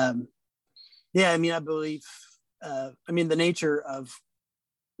 And I mean, I believe, the nature of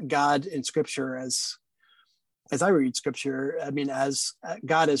God in Scripture, as I read Scripture, I mean, as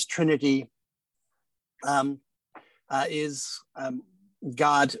God as Trinity is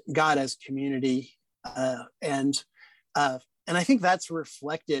God as community, and I think that's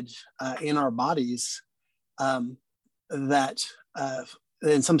reflected in our bodies. That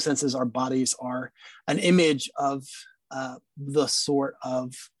in some senses, our bodies are an image of the sort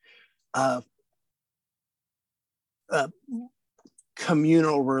of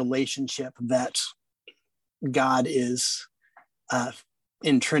communal relationship that God is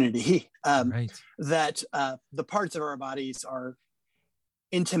in Trinity. Right. That the parts of our bodies are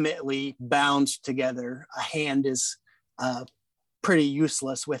intimately bound together. A hand is pretty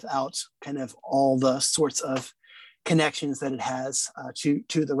useless without kind of all the sorts of connections that it has to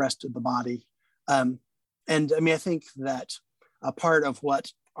the rest of the body. And I mean, I think that a part of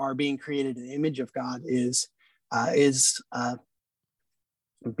what our being created in the image of God is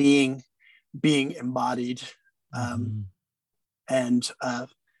being embodied, and I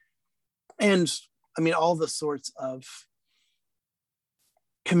mean, all the sorts of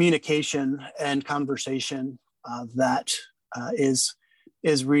communication and conversation that is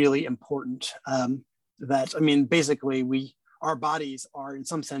really important. That, I mean, basically our bodies are in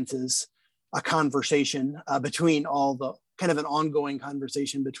some senses a conversation between all the kind of an ongoing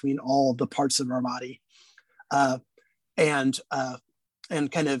conversation between all the parts of our body, and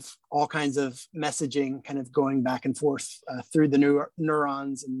kind of all kinds of messaging kind of going back and forth through the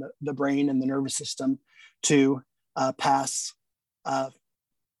neurons and the brain and the nervous system to pass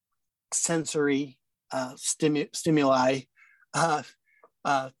sensory stimuli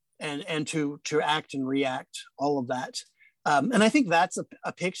and to act and react, all of that. And I think that's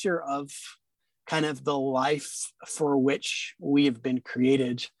a picture of kind of the life for which we have been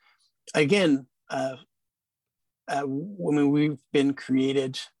created. Again, when we've been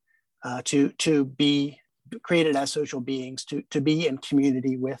created to be created as social beings, to be in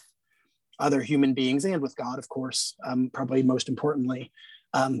community with other human beings and with God, of course, probably most importantly.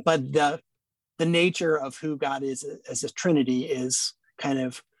 But the nature of who God is as a Trinity is kind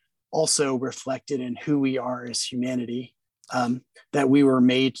of also reflected in who we are as humanity, that we were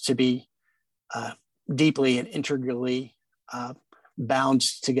made to be deeply and integrally bound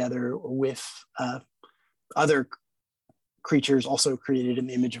together with other creatures also created in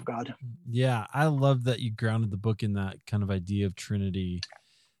the image of God. Yeah, I love that you grounded the book in that kind of idea of Trinity,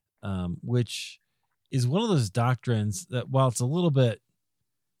 which is one of those doctrines that, while it's a little bit,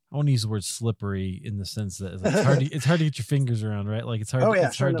 I want to use the word slippery in the sense that it's hard to get your fingers around, right? Like it's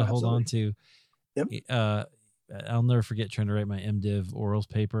hard to hold on to. Yep. I'll never forget trying to write my MDiv orals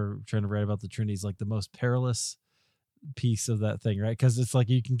paper, trying to write about the Trinity is like the most perilous piece of that thing, right? Because it's like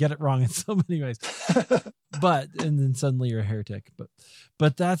you can get it wrong in so many ways. And then suddenly you're a heretic.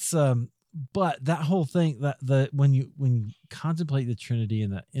 But that's but that whole thing, that when you contemplate the Trinity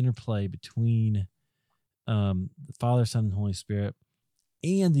and that interplay between the Father, Son, and Holy Spirit,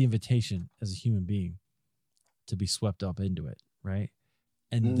 and the invitation as a human being to be swept up into it, right?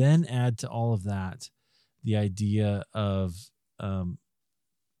 And then add to all of that the idea of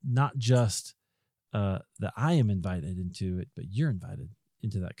not just that I am invited into it, but you're invited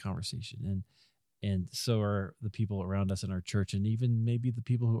into that conversation. And so are the people around us in our church, and even maybe the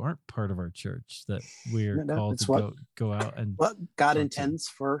people who aren't part of our church, that we're called to go out and what God intends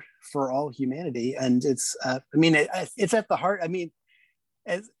for all humanity. And it's, it's at the heart. I mean,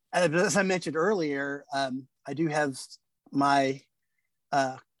 as I mentioned earlier, I do have my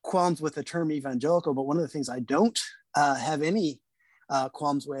qualms with the term evangelical, but one of the things I don't have any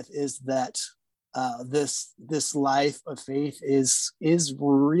qualms with is that this life of faith is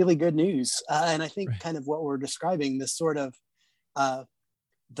really good news, and I think kind of what we're describing, this sort of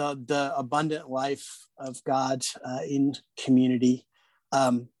the abundant life of God in community,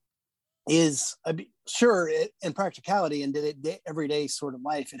 is in practicality and everyday sort of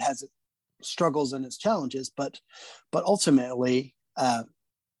life, it has its struggles and its challenges, but ultimately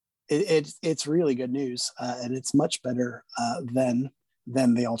it's really good news, and it's much better than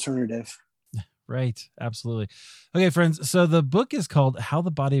the alternative. Right. Absolutely. Okay, friends. So the book is called How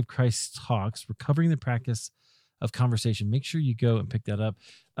the Body of Christ Talks, Recovering the Practice of conversation. Make sure you go and pick that up.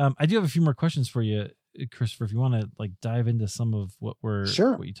 I do have a few more questions for you, Christopher, if you want to like dive into some of what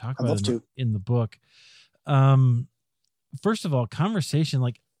you talk about in the book. First of all, conversation,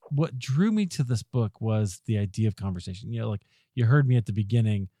 like what drew me to this book was the idea of conversation. You know, like you heard me at the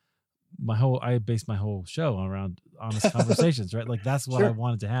beginning, I based my whole show around honest conversations, right? Like that's what I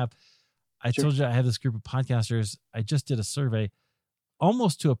wanted to have. I told you I have this group of podcasters. I just did a survey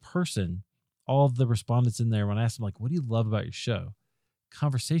almost to a person, all of the respondents in there. When I asked them, like, what do you love about your show?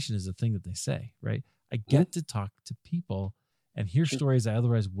 Conversation is the thing that they say, right? I get to talk to people and hear stories I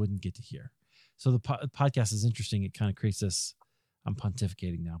otherwise wouldn't get to hear. So the podcast is interesting. It kind of creates this, I'm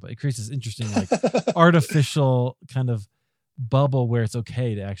pontificating now, but it creates this interesting, like artificial kind of bubble where it's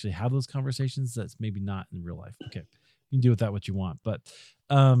okay to actually have those conversations. That's maybe not in real life. Okay. You can do with that what you want. But,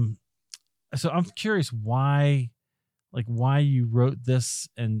 so I'm curious why you wrote this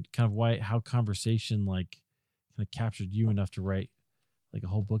and kind of how conversation like kind of captured you enough to write like a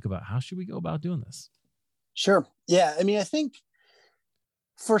whole book about how should we go about doing this? Sure. Yeah. I mean, I think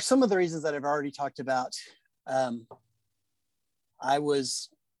for some of the reasons that I've already talked about, I was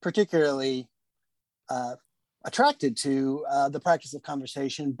particularly attracted to the practice of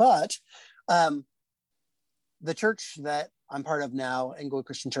conversation, but the church that I'm part of now, Englewood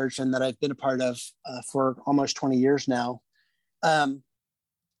Christian Church, and that I've been a part of for almost 20 years now, I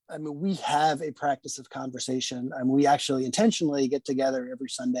mean, we have a practice of conversation, and we actually intentionally get together every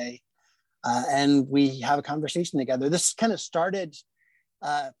Sunday, and we have a conversation together. This kind of started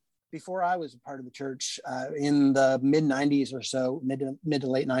before I was a part of the church in the mid 90s or so, mid to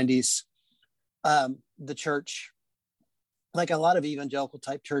late 90s. The church, like a lot of evangelical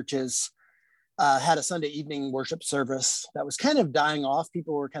type churches, had a Sunday evening worship service that was kind of dying off.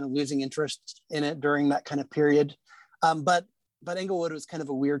 People were kind of losing interest in it during that kind of period. But Englewood was kind of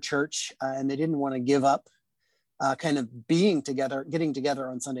a weird church, and they didn't want to give up kind of getting together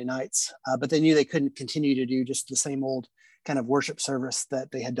on Sunday nights. But they knew they couldn't continue to do just the same old kind of worship service that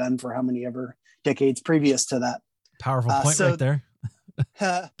they had done for how many ever decades previous to that. Powerful point right there.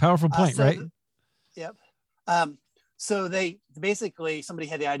 Powerful point, right? Yep. So somebody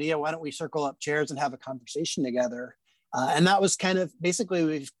had the idea, why don't we circle up chairs and have a conversation together? And that was kind of, basically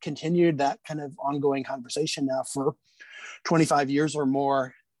we've continued that kind of ongoing conversation now for 25 years or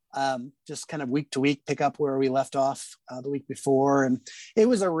more, just kind of week to week, pick up where we left off the week before. And it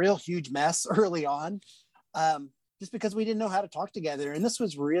was a real huge mess early on, just because we didn't know how to talk together. And this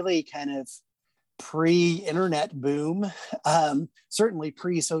was really kind of pre-internet boom, certainly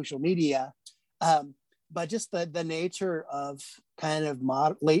pre-social media. But just the nature of kind of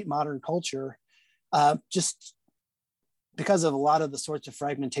late modern culture, just because of a lot of the sorts of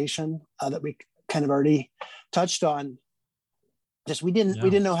fragmentation that we kind of already touched on, just we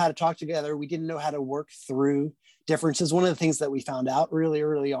didn't know how to talk together. We didn't know how to work through differences. One of the things that we found out really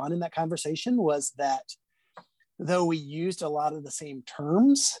early on in that conversation was that though we used a lot of the same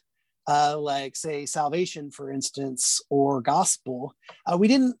terms, like say salvation, for instance, or gospel, we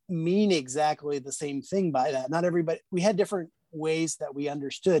didn't mean exactly the same thing by that. Not everybody, we had different ways that we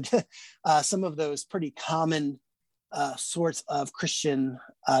understood some of those pretty common sorts of Christian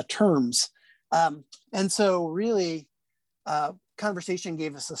terms. And so really conversation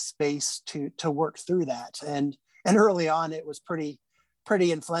gave us a space to work through that. And early on, it was pretty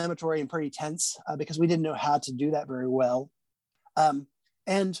inflammatory and pretty tense because we didn't know how to do that very well.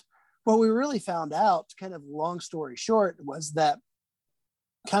 And what we really found out, kind of long story short, was that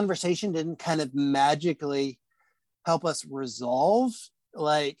conversation didn't kind of magically help us resolve,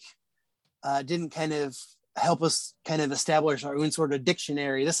 didn't kind of help us kind of establish our own sort of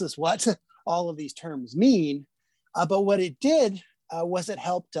dictionary. This is what all of these terms mean. But what it did was it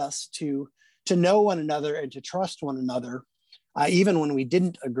helped us to know one another and to trust one another, even when we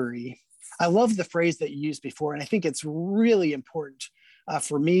didn't agree. I love the phrase that you used before, and I think it's really important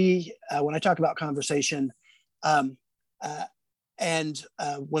for me when I talk about conversation, and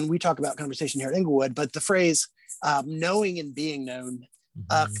when we talk about conversation here at Englewood, but the phrase knowing and being known,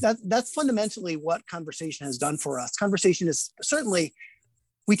 that's fundamentally what conversation has done for us. Conversation is certainly,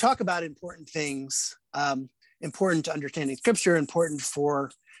 we talk about important things, important to understanding scripture, important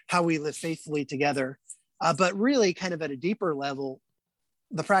for how we live faithfully together, but really kind of at a deeper level,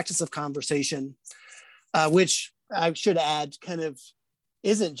 the practice of conversation, which I should add kind of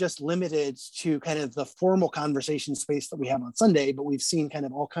isn't just limited to kind of the formal conversation space that we have on Sunday, but we've seen kind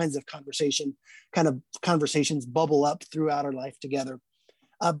of all kinds of conversations bubble up throughout our life together.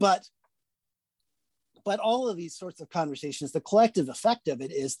 But all of these sorts of conversations, the collective effect of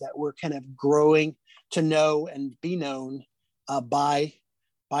it is that we're kind of growing to know and be known by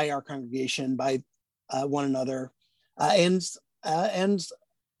our congregation, by one another, and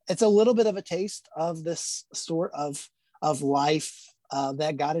it's a little bit of a taste of this sort of life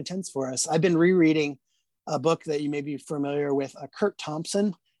that God intends for us. I've been rereading a book that you may be familiar with. Kurt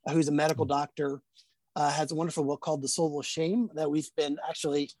Thompson, who's a medical doctor, has a wonderful book called The Soul of Shame that we've been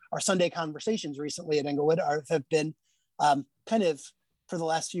actually, our Sunday conversations recently at Englewood have been kind of for the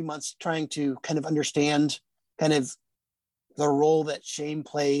last few months trying to kind of understand kind of the role that shame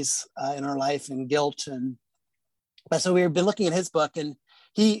plays in our life and guilt. But so we've been looking at his book, and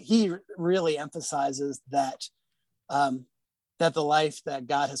he really emphasizes that that the life that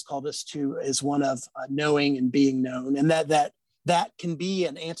God has called us to is one of knowing and being known, and that can be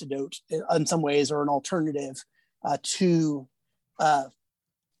an antidote in some ways, or an alternative to a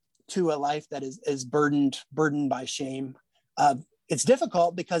life that is burdened by shame. It's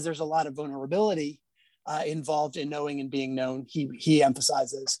difficult because there's a lot of vulnerability involved in knowing and being known. He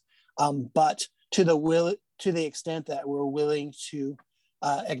emphasizes, but to the extent that we're willing to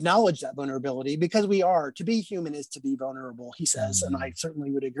acknowledge that vulnerability, because to be human is to be vulnerable, he says, and I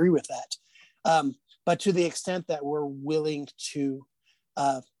certainly would agree with that. But to the extent that we're willing to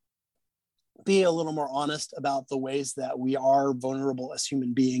be a little more honest about the ways that we are vulnerable as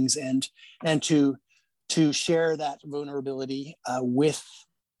human beings, and to share that vulnerability with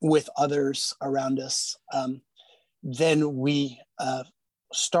others around us, then we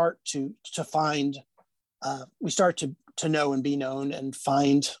start to find, we start to know and be known, and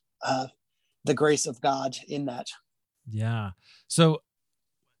find the grace of God in that. Yeah. So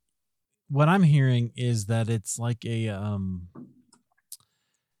what I'm hearing is that it's like it's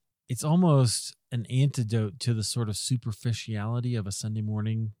almost an antidote to the sort of superficiality of a Sunday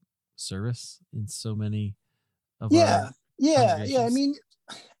morning service in so many of our congregations.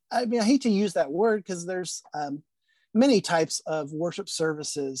 I mean, I hate to use that word because there's many types of worship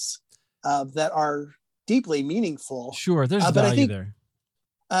services that are deeply meaningful. Sure, there's value there.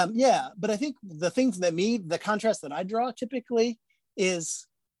 But I think the contrast that I draw typically is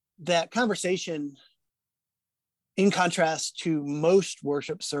that conversation, in contrast to most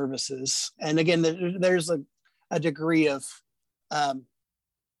worship services. And again, there's a degree of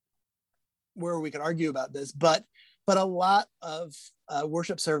where we could argue about this, but a lot of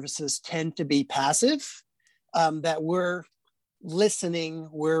worship services tend to be passive, that we're listening,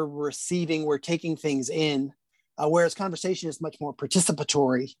 we're receiving, we're taking things in, whereas conversation is much more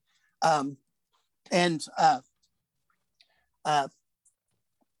participatory, and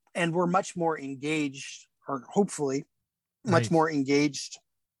we're much more engaged, or hopefully much more engaged,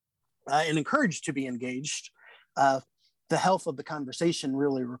 and encouraged to be engaged. The health of the conversation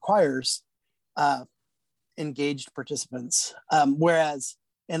really requires engaged participants, whereas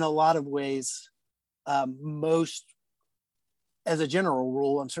in a lot of ways, most, as a general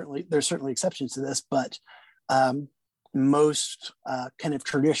rule, there's certainly exceptions to this, but most kind of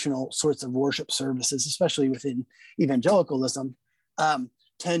traditional sorts of worship services, especially within evangelicalism,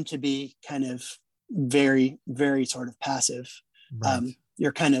 tend to be kind of very, very sort of passive. Right.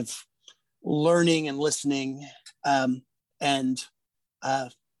 You're kind of learning and listening, and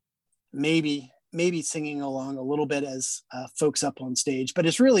maybe singing along a little bit as folks up on stage, but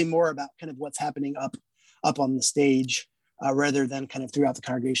it's really more about kind of what's happening up on the stage, rather than kind of throughout the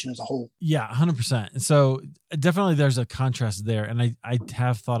congregation as a whole. Yeah, 100%. So definitely there's a contrast there. And I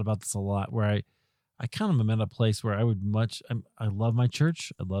have thought about this a lot, where I kind of am at a place where I love my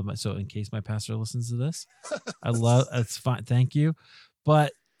church. So in case my pastor listens to this, it's fine. Thank you.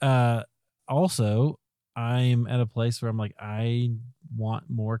 But also I'm at a place where I'm like, I want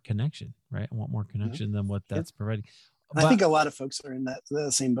more connection, right? I want more connection than what that's providing. I think a lot of folks are in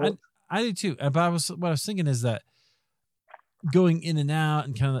the same boat. I do too. But what I was thinking is that going in and out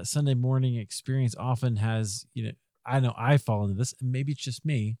and kind of that Sunday morning experience often has, I know I fall into this, and maybe it's just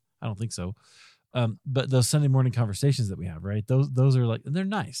me. I don't think so. But those Sunday morning conversations that we have, right? Those are like, they're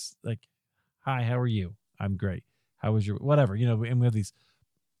nice. Like, hi, how are you? I'm great. How was your, whatever, and we have these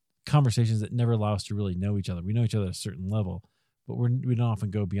conversations that never allow us to really know each other. We know each other at a certain level, but we don't often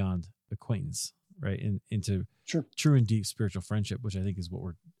go beyond acquaintance, right? Into true and deep spiritual friendship, which I think is what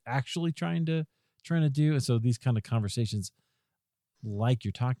we're actually trying to do. And so these kind of conversations, like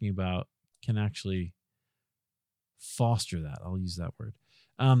you're talking about, can actually foster that. I'll use that word.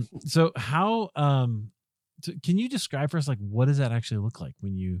 So how, can you describe for us, like, what does that actually look like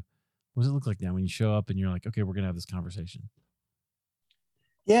what does it look like now when you show up and you're like, okay, we're going to have this conversation?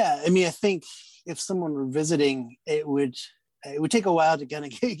 Yeah. I mean, I think if someone were visiting, it would take a while to kind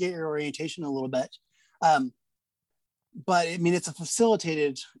of get your orientation a little bit. But I mean, it's a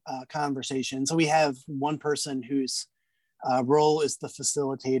facilitated conversation. So we have one person who's role is the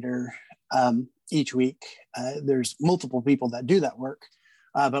facilitator each week. There's multiple people that do that work,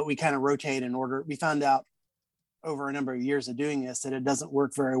 but we kind of rotate in order. We found out over a number of years of doing this that it doesn't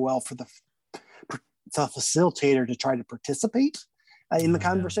work very well for the facilitator to try to participate in the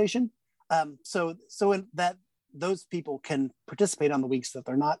conversation. So in that, those people can participate on the weeks that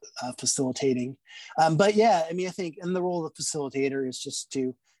they're not facilitating. But yeah, I mean, I think, and the role of the facilitator is just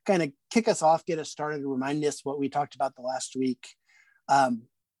to kind of kick us off, get us started, remind us what we talked about the last week,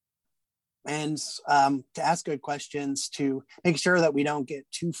 and to ask good questions, to make sure that we don't get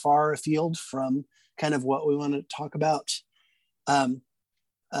too far afield from kind of what we want to talk about.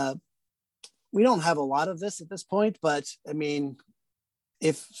 We don't have a lot of this at this point, but I mean,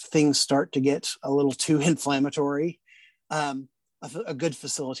 if things start to get a little too inflammatory, a good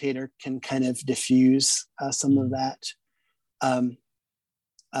facilitator can kind of diffuse some of that.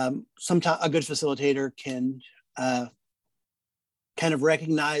 Sometimes a good facilitator can kind of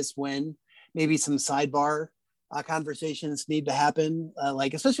recognize when maybe some sidebar conversations need to happen,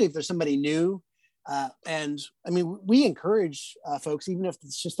 like especially if there's somebody new. And I mean, we encourage folks, even if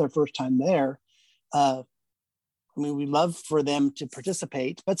it's just their first time there. I mean, we love for them to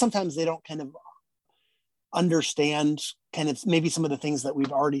participate, but sometimes they don't kind of understand kind of maybe some of the things that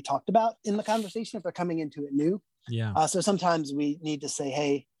we've already talked about in the conversation if they're coming into it new. Yeah. So sometimes we need to say,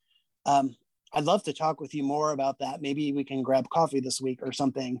 hey, I'd love to talk with you more about that. Maybe we can grab coffee this week or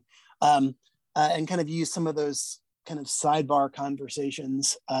something, and kind of use some of those kind of sidebar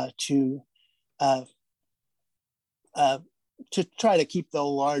conversations to try to keep the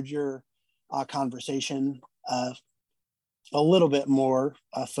larger conversation a little bit more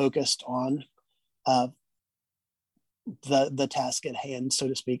focused on the task at hand, so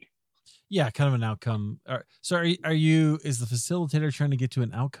to speak. Yeah, kind of an outcome. So are you, is the facilitator trying to get to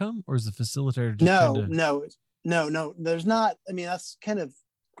an outcome, or is the facilitator just No, there's not. I mean, that's kind of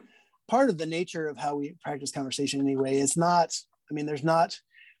part of the nature of how we practice conversation anyway. It's not, I mean, there's not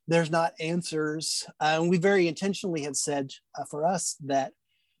answers. And we very intentionally have said for us that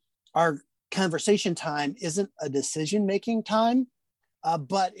our conversation time isn't a decision-making time,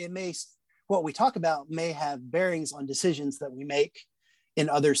 but what we talk about may have bearings on decisions that we make in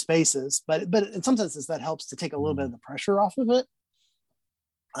other spaces, but in some senses that helps to take a little bit of the pressure off of it.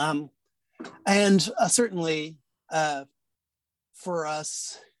 And certainly for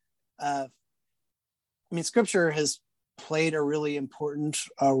us, I mean, Scripture has played a really important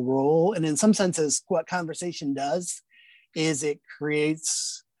role, and in some senses what conversation does is it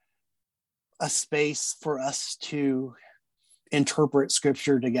creates a space for us to interpret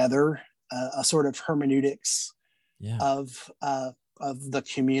Scripture together, a sort of hermeneutics of the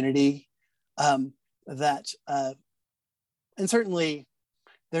community, that and certainly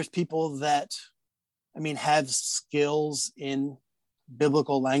there's people that, I mean, have skills in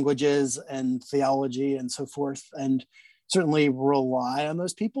biblical languages and theology and so forth, and certainly rely on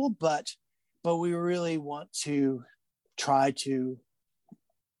those people, but we really want to try to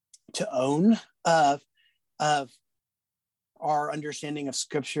own our understanding of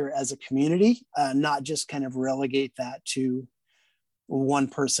Scripture as a community, not just kind of relegate that to one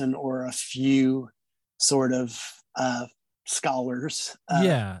person or a few sort of scholars.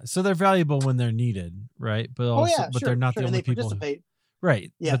 So they're valuable when they're needed, right? But also, they're not the only people participate.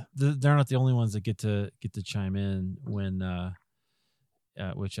 Right. Yeah. But they're not the only ones that get to chime in when,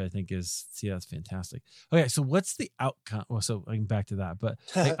 which I think is, that's fantastic. Okay. So what's the outcome? Well, so I'm back to that, but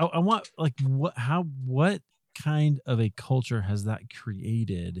like, I want, like, what kind of a culture has that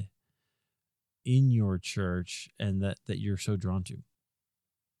created in your church, and that you're so drawn to?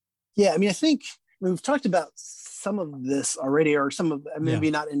 Yeah. I mean, I think we've talked about some of this already, or some of, maybe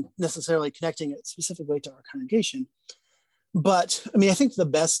not necessarily connecting it specifically to our congregation. But I mean, I think the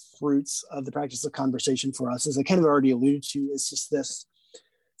best fruits of the practice of conversation for us, as I kind of already alluded to, is just this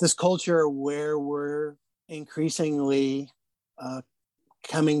culture where we're increasingly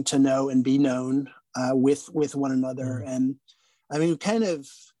coming to know and be known with one another. And I mean,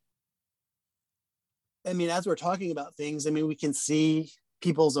 as we're talking about things, I mean, we can see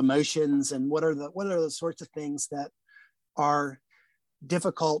people's emotions and what are the sorts of things that are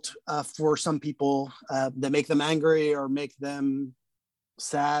difficult for some people, that make them angry or make them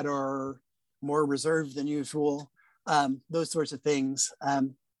sad or more reserved than usual, those sorts of things.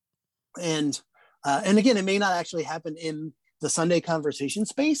 And again, it may not actually happen in the Sunday conversation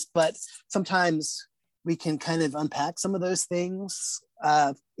space, but sometimes we can kind of unpack some of those things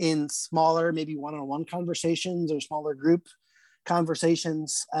in smaller, maybe one-on-one conversations or smaller group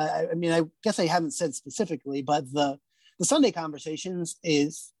conversations. I mean, I guess I haven't said specifically, but the Sunday conversations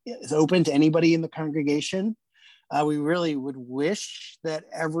is open to anybody in the congregation. We really would wish that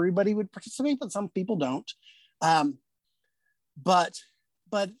everybody would participate, but some people don't. Um, but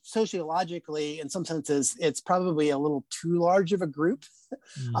sociologically, in some senses, it's probably a little too large of a group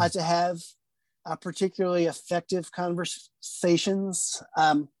to have particularly effective conversations.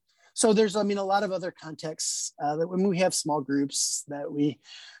 So there's, I mean, a lot of other contexts that when we have small groups that we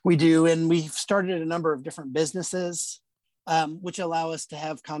do, and we've started a number of different businesses, which allow us to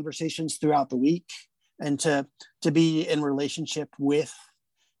have conversations throughout the week and to be in relationship with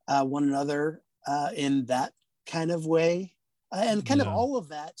one another in that kind of way, and kind of all of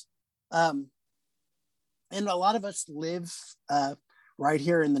that. And a lot of us live right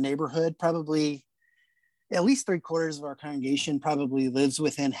here in the neighborhood. Probably at least 3/4 of our congregation probably lives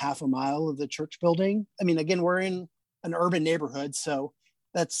within half a mile of the church building. I mean, again, we're in an urban neighborhood, so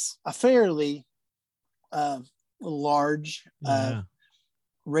that's a fairly large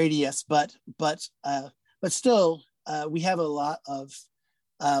radius, but still, we have a lot of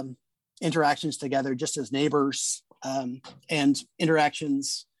interactions together just as neighbors, and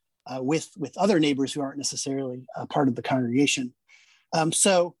interactions with other neighbors who aren't necessarily a part of the congregation.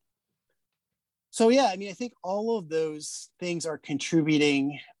 So yeah, I mean, I think all of those things are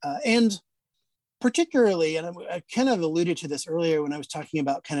contributing, and particularly, and I kind of alluded to this earlier when I was talking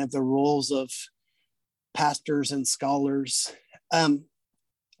about kind of the roles of pastors and scholars.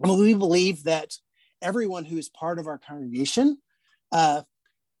 We believe that everyone who is part of our congregation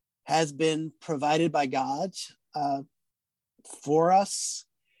has been provided by God for us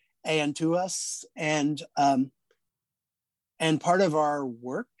and to us, and part of our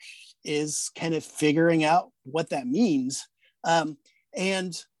work is kind of figuring out what that means,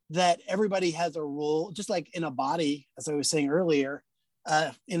 and that everybody has a role, just like in a body, as I was saying earlier,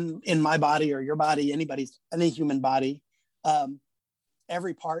 in my body or your body, any human body,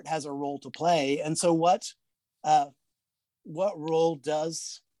 every part has a role to play. And so what role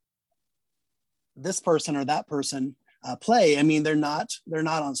does this person or that person play? I mean, they're not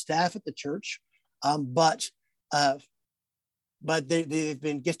on staff at the church, but they've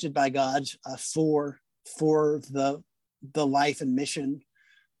been gifted by God for the life and mission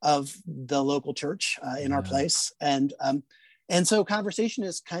of the local church in our place. And so conversation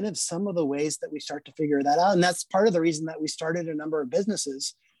is kind of some of the ways that we start to figure that out. And that's part of the reason that we started a number of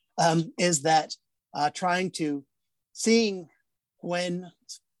businesses, is that seeing when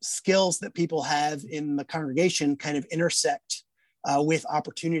skills that people have in the congregation kind of intersect with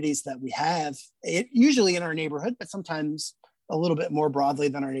opportunities that we have, usually in our neighborhood, but sometimes a little bit more broadly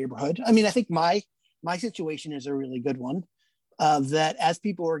than our neighborhood. I mean, I think my situation is a really good one, that as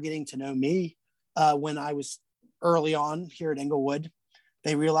people were getting to know me when I was early on here at Englewood,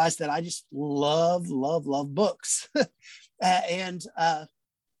 they realized that I just love books. And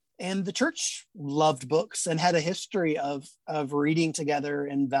the church loved books and had a history of reading together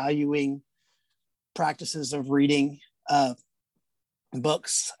and valuing practices of reading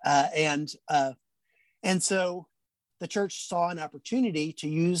books. And so the church saw an opportunity to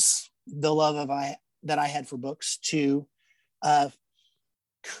use the love that I had for books to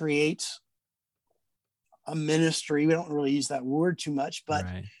create a ministry. We don't really use that word too much, but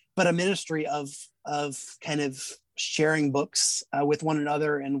a ministry of kind of sharing books with one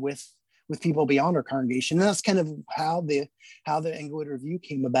another and with people beyond our congregation. And that's kind of how the Englewood Review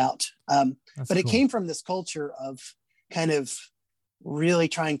came about. But it came from this culture of kind of really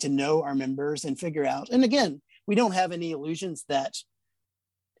trying to know our members and figure out. And again, we don't have any illusions that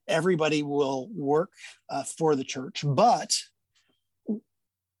everybody will work for the church, but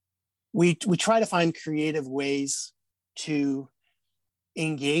we try to find creative ways to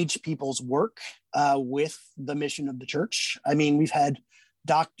engage people's work with the mission of the church. I mean, we've had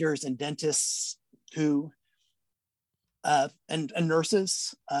doctors and dentists who and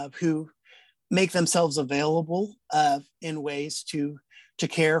nurses who make themselves available in ways to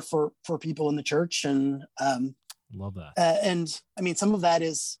care for people in the church. And love that. And I mean, some of that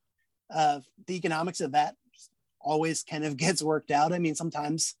is the economics of that always kind of gets worked out. I mean,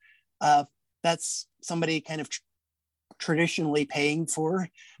 sometimes that's somebody kind of traditionally paying for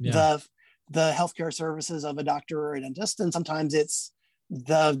the healthcare services of a doctor or a dentist, and sometimes it's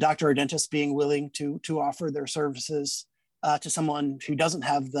the doctor or dentist being willing to offer their services to someone who doesn't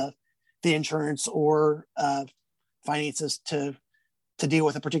have the insurance or finances to deal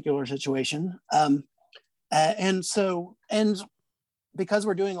with a particular situation. And because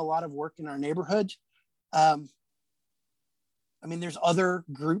we're doing a lot of work in our neighborhood, I mean, there's other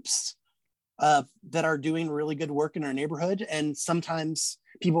groups that are doing really good work in our neighborhood, and sometimes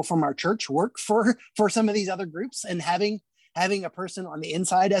people from our church work for some of these other groups, and having having a person on the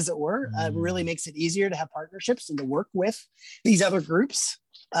inside, as it were, really makes it easier to have partnerships and to work with these other groups.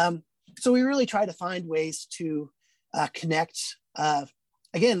 So we really try to find ways to connect.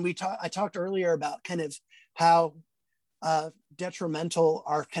 Again, I talked earlier about kind of how detrimental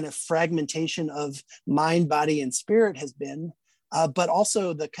our kind of fragmentation of mind, body, and spirit has been, but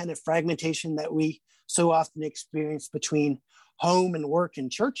also the kind of fragmentation that we so often experience between home and work and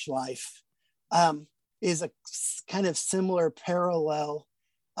church life is a kind of similar parallel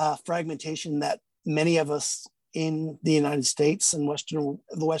fragmentation that many of us in the United States and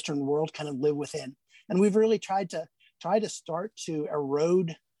the Western world kind of live within. And we've really tried to start to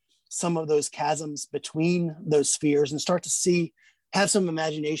erode some of those chasms between those spheres and start to have some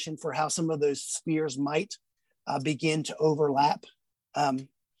imagination for how some of those spheres might begin to overlap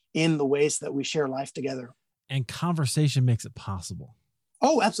in the ways that we share life together. And conversation makes it possible.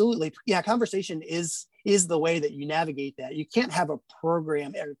 Oh, absolutely. Yeah, conversation is the way that you navigate that. You can't have a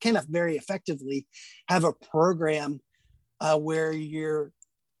program, or can't very effectively have a program where you're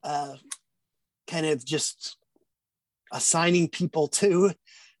kind of just assigning people to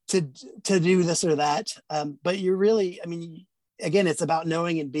do this or that. But you're really, I mean, again, it's about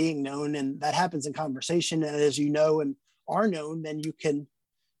knowing and being known, and that happens in conversation. And as you know and are known, then you can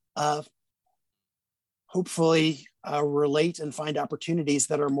hopefully relate and find opportunities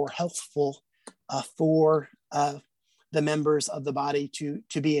that are more healthful for the members of the body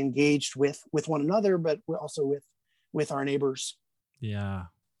to be engaged with one another, but also with our neighbors. Yeah.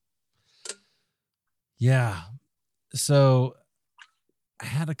 So I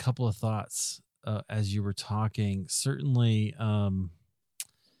had a couple of thoughts as you were talking. Certainly, the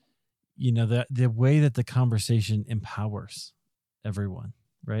way that the conversation empowers everyone,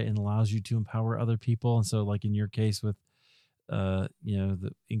 right, and allows you to empower other people. And so, like in your case with,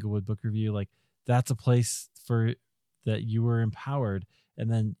 the Englewood Book Review, like that's a place for that you were empowered, and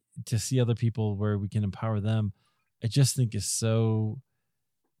then to see other people where we can empower them, I just think is so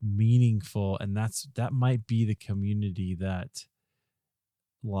meaningful. And that might be the community that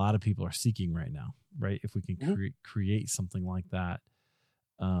a lot of people are seeking right now, right? If we can create something like that,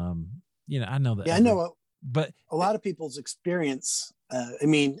 I know that. Yeah, but a lot of people's experience. I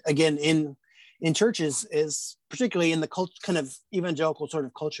mean, again, in churches, is particularly in the kind of evangelical sort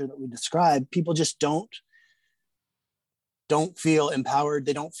of culture that we describe, people just don't feel empowered.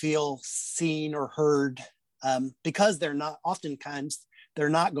 They don't feel seen or heard because they're not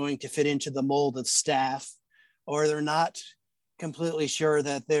going to fit into the mold of staff, or they're not completely sure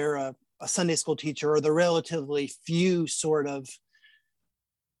that they're a Sunday school teacher, or the relatively few sort of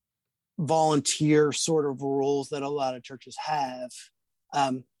volunteer sort of roles that a lot of churches have.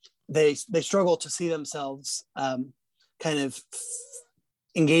 They struggle to see themselves kind of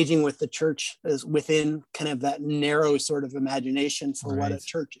engaging with the church as within kind of that narrow sort of imagination for what a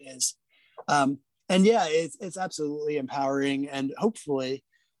church is. And yeah, it's absolutely empowering, and hopefully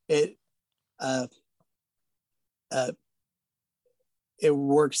it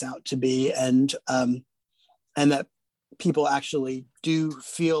works out to be, and that people actually do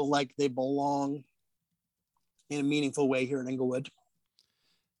feel like they belong in a meaningful way here in Englewood.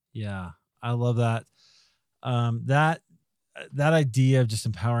 Yeah, I love that. That idea of just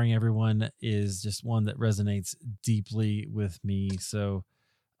empowering everyone is just one that resonates deeply with me. So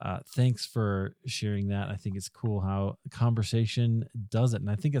thanks for sharing that. I think it's cool how conversation does it. And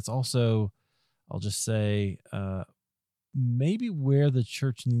I think it's also, I'll just say, maybe where the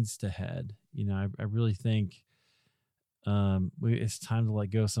church needs to head. I really think it's time to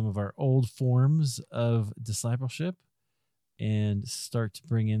let go of some of our old forms of discipleship and start to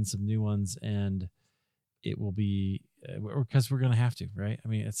bring in some new ones. And it will be, because we're going to have to, right? I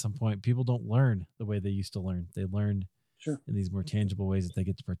mean, at some point, people don't learn the way they used to learn. They learn in these more tangible ways that they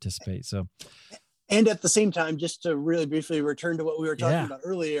get to participate. So, and at the same time, just to really briefly return to what we were talking about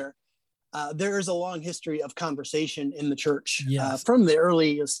earlier, there is a long history of conversation in the church from the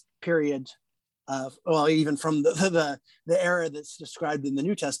earliest period. Even from the era that's described in the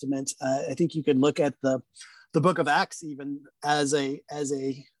New Testament. I think you could look at the book of Acts even as a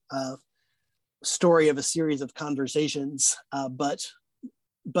story of a series of conversations.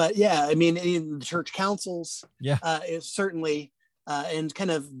 But yeah, I mean, in the church councils, is certainly, and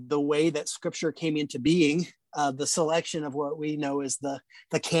kind of the way that Scripture came into being, the selection of what we know as the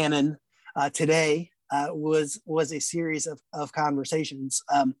canon today was a series of conversations.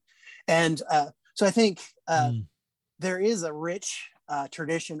 So I think there is a rich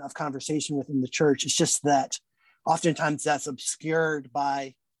tradition of conversation within the church. It's just that oftentimes that's obscured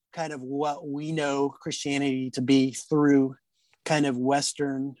by kind of what we know Christianity to be through kind of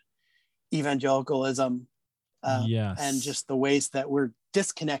Western evangelicalism Yes. And just the ways that we're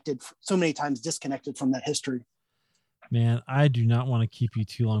disconnected, so many times disconnected from that history. Man, I do not want to keep you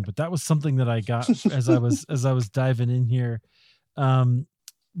too long, but that was something that I got as I was diving in here.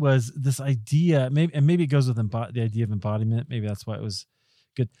 Was this idea, maybe it goes with the idea of embodiment. Maybe that's why it was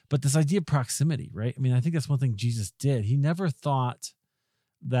good. But this idea of proximity, right? I mean, I think that's one thing Jesus did. He never thought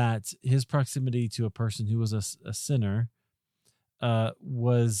that his proximity to a person who was a sinner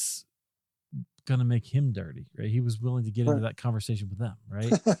was going to make him dirty, right? He was willing to get into that conversation with them,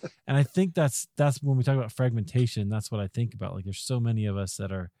 right? And I think that's when we talk about fragmentation, that's what I think about. Like, there's so many of us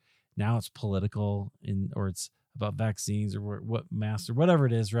that are, now it's political or it's about vaccines or what mask or whatever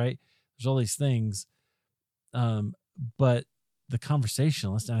it is, right? There's all these things. But the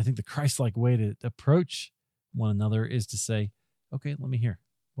conversationalist, and I think the Christ-like way to approach one another is to say, okay, let me hear.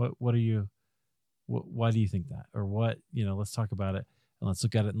 What are you, why do you think that? Or what, let's talk about it. And let's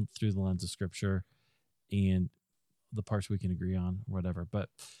look at it through the lens of Scripture and the parts we can agree on, whatever. But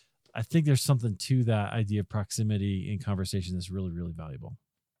I think there's something to that idea of proximity in conversation that's really, really valuable.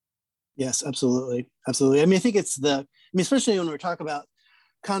 Yes, absolutely. Absolutely. I mean, I think especially when we're talking about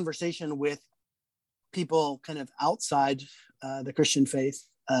conversation with people kind of outside the Christian faith,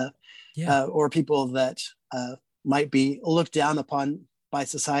 or people that might be looked down upon by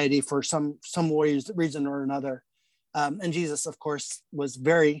society for some reason or another. And Jesus, of course, was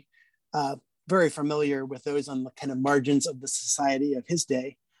very, very familiar with those on the kind of margins of the society of his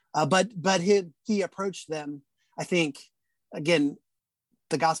day. But he approached them, I think, again,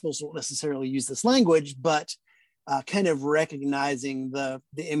 the Gospels won't necessarily use this language, but kind of recognizing the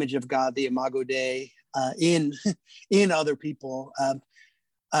image of God, the Imago Dei, in other people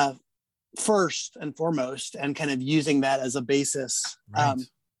first and foremost, and kind of using that as a basis. Right.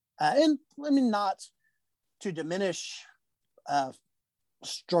 And I mean, not to diminish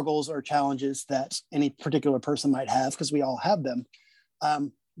struggles or challenges that any particular person might have, because we all have them.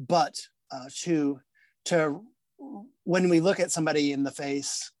 But to when we look at somebody in the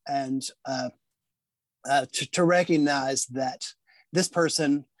face and to recognize that this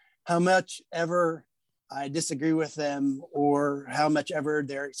person, how much ever I disagree with them or how much ever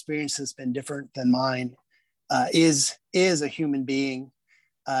their experience has been different than mine, is a human being,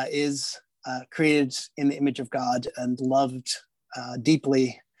 is created in the image of God and loved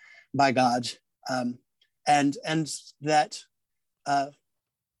deeply by God, and that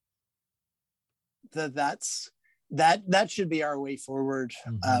that should be our way forward.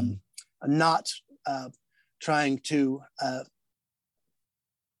 Mm-hmm. Not trying to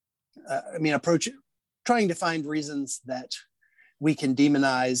trying to find reasons that we can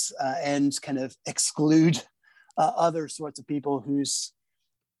demonize and kind of exclude other sorts of people whose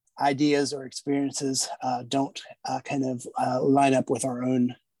ideas or experiences don't kind of line up with our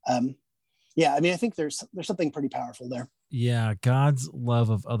own. I mean, I think there's something pretty powerful there. Yeah, God's love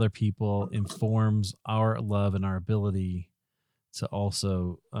of other people informs our love and our ability to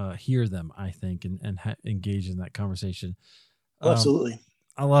also hear them, I think, and engage in that conversation. Absolutely.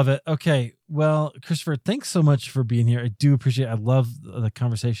 I love it. Okay. Well, Christopher, thanks so much for being here. I do appreciate it. I love the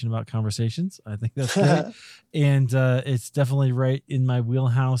conversation about conversations. I think that's great. And it's definitely right in my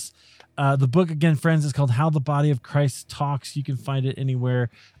wheelhouse. The book, again, friends, is called How the Body of Christ Talks. You can find it anywhere.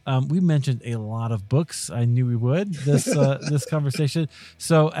 We mentioned a lot of books. I knew we would this conversation.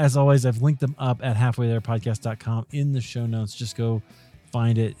 So as always, I've linked them up at halfwaytherepodcast.com in the show notes. Just go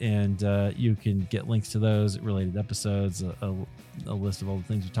find it, and you can get links to those related episodes, a list of all the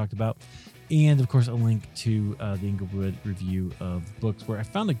things we talked about, and of course a link to the Englewood review of books, where I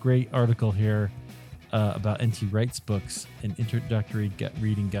found a great article here about N.T. Wright's books, an introductory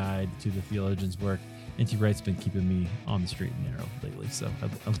reading guide to the theologian's work. N.T. Wright's been keeping me on the straight and narrow lately, so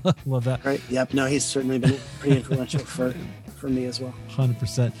I love that. Right. Yep. No, he's certainly been pretty influential for me as well.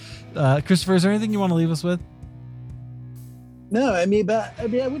 100%. Christopher, is there anything you want to leave us with? No, I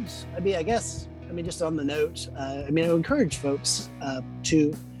guess, just on the note, I would encourage folks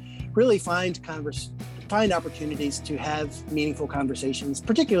to really find opportunities to have meaningful conversations,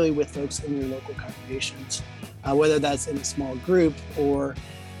 particularly with folks in your local congregations, whether that's in a small group or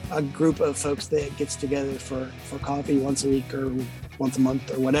a group of folks that gets together for coffee once a week or once a month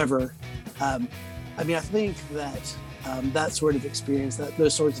or whatever. I think that that sort of experience,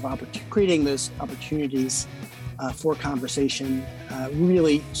 those sorts of creating those opportunities for conversation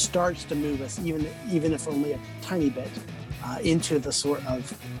really starts to move us, even if only a tiny bit, into the sort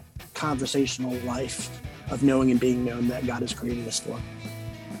of conversational life of knowing and being known that God has created us for.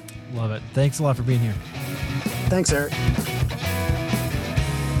 Love it. Thanks a lot for being here. Thanks, Eric.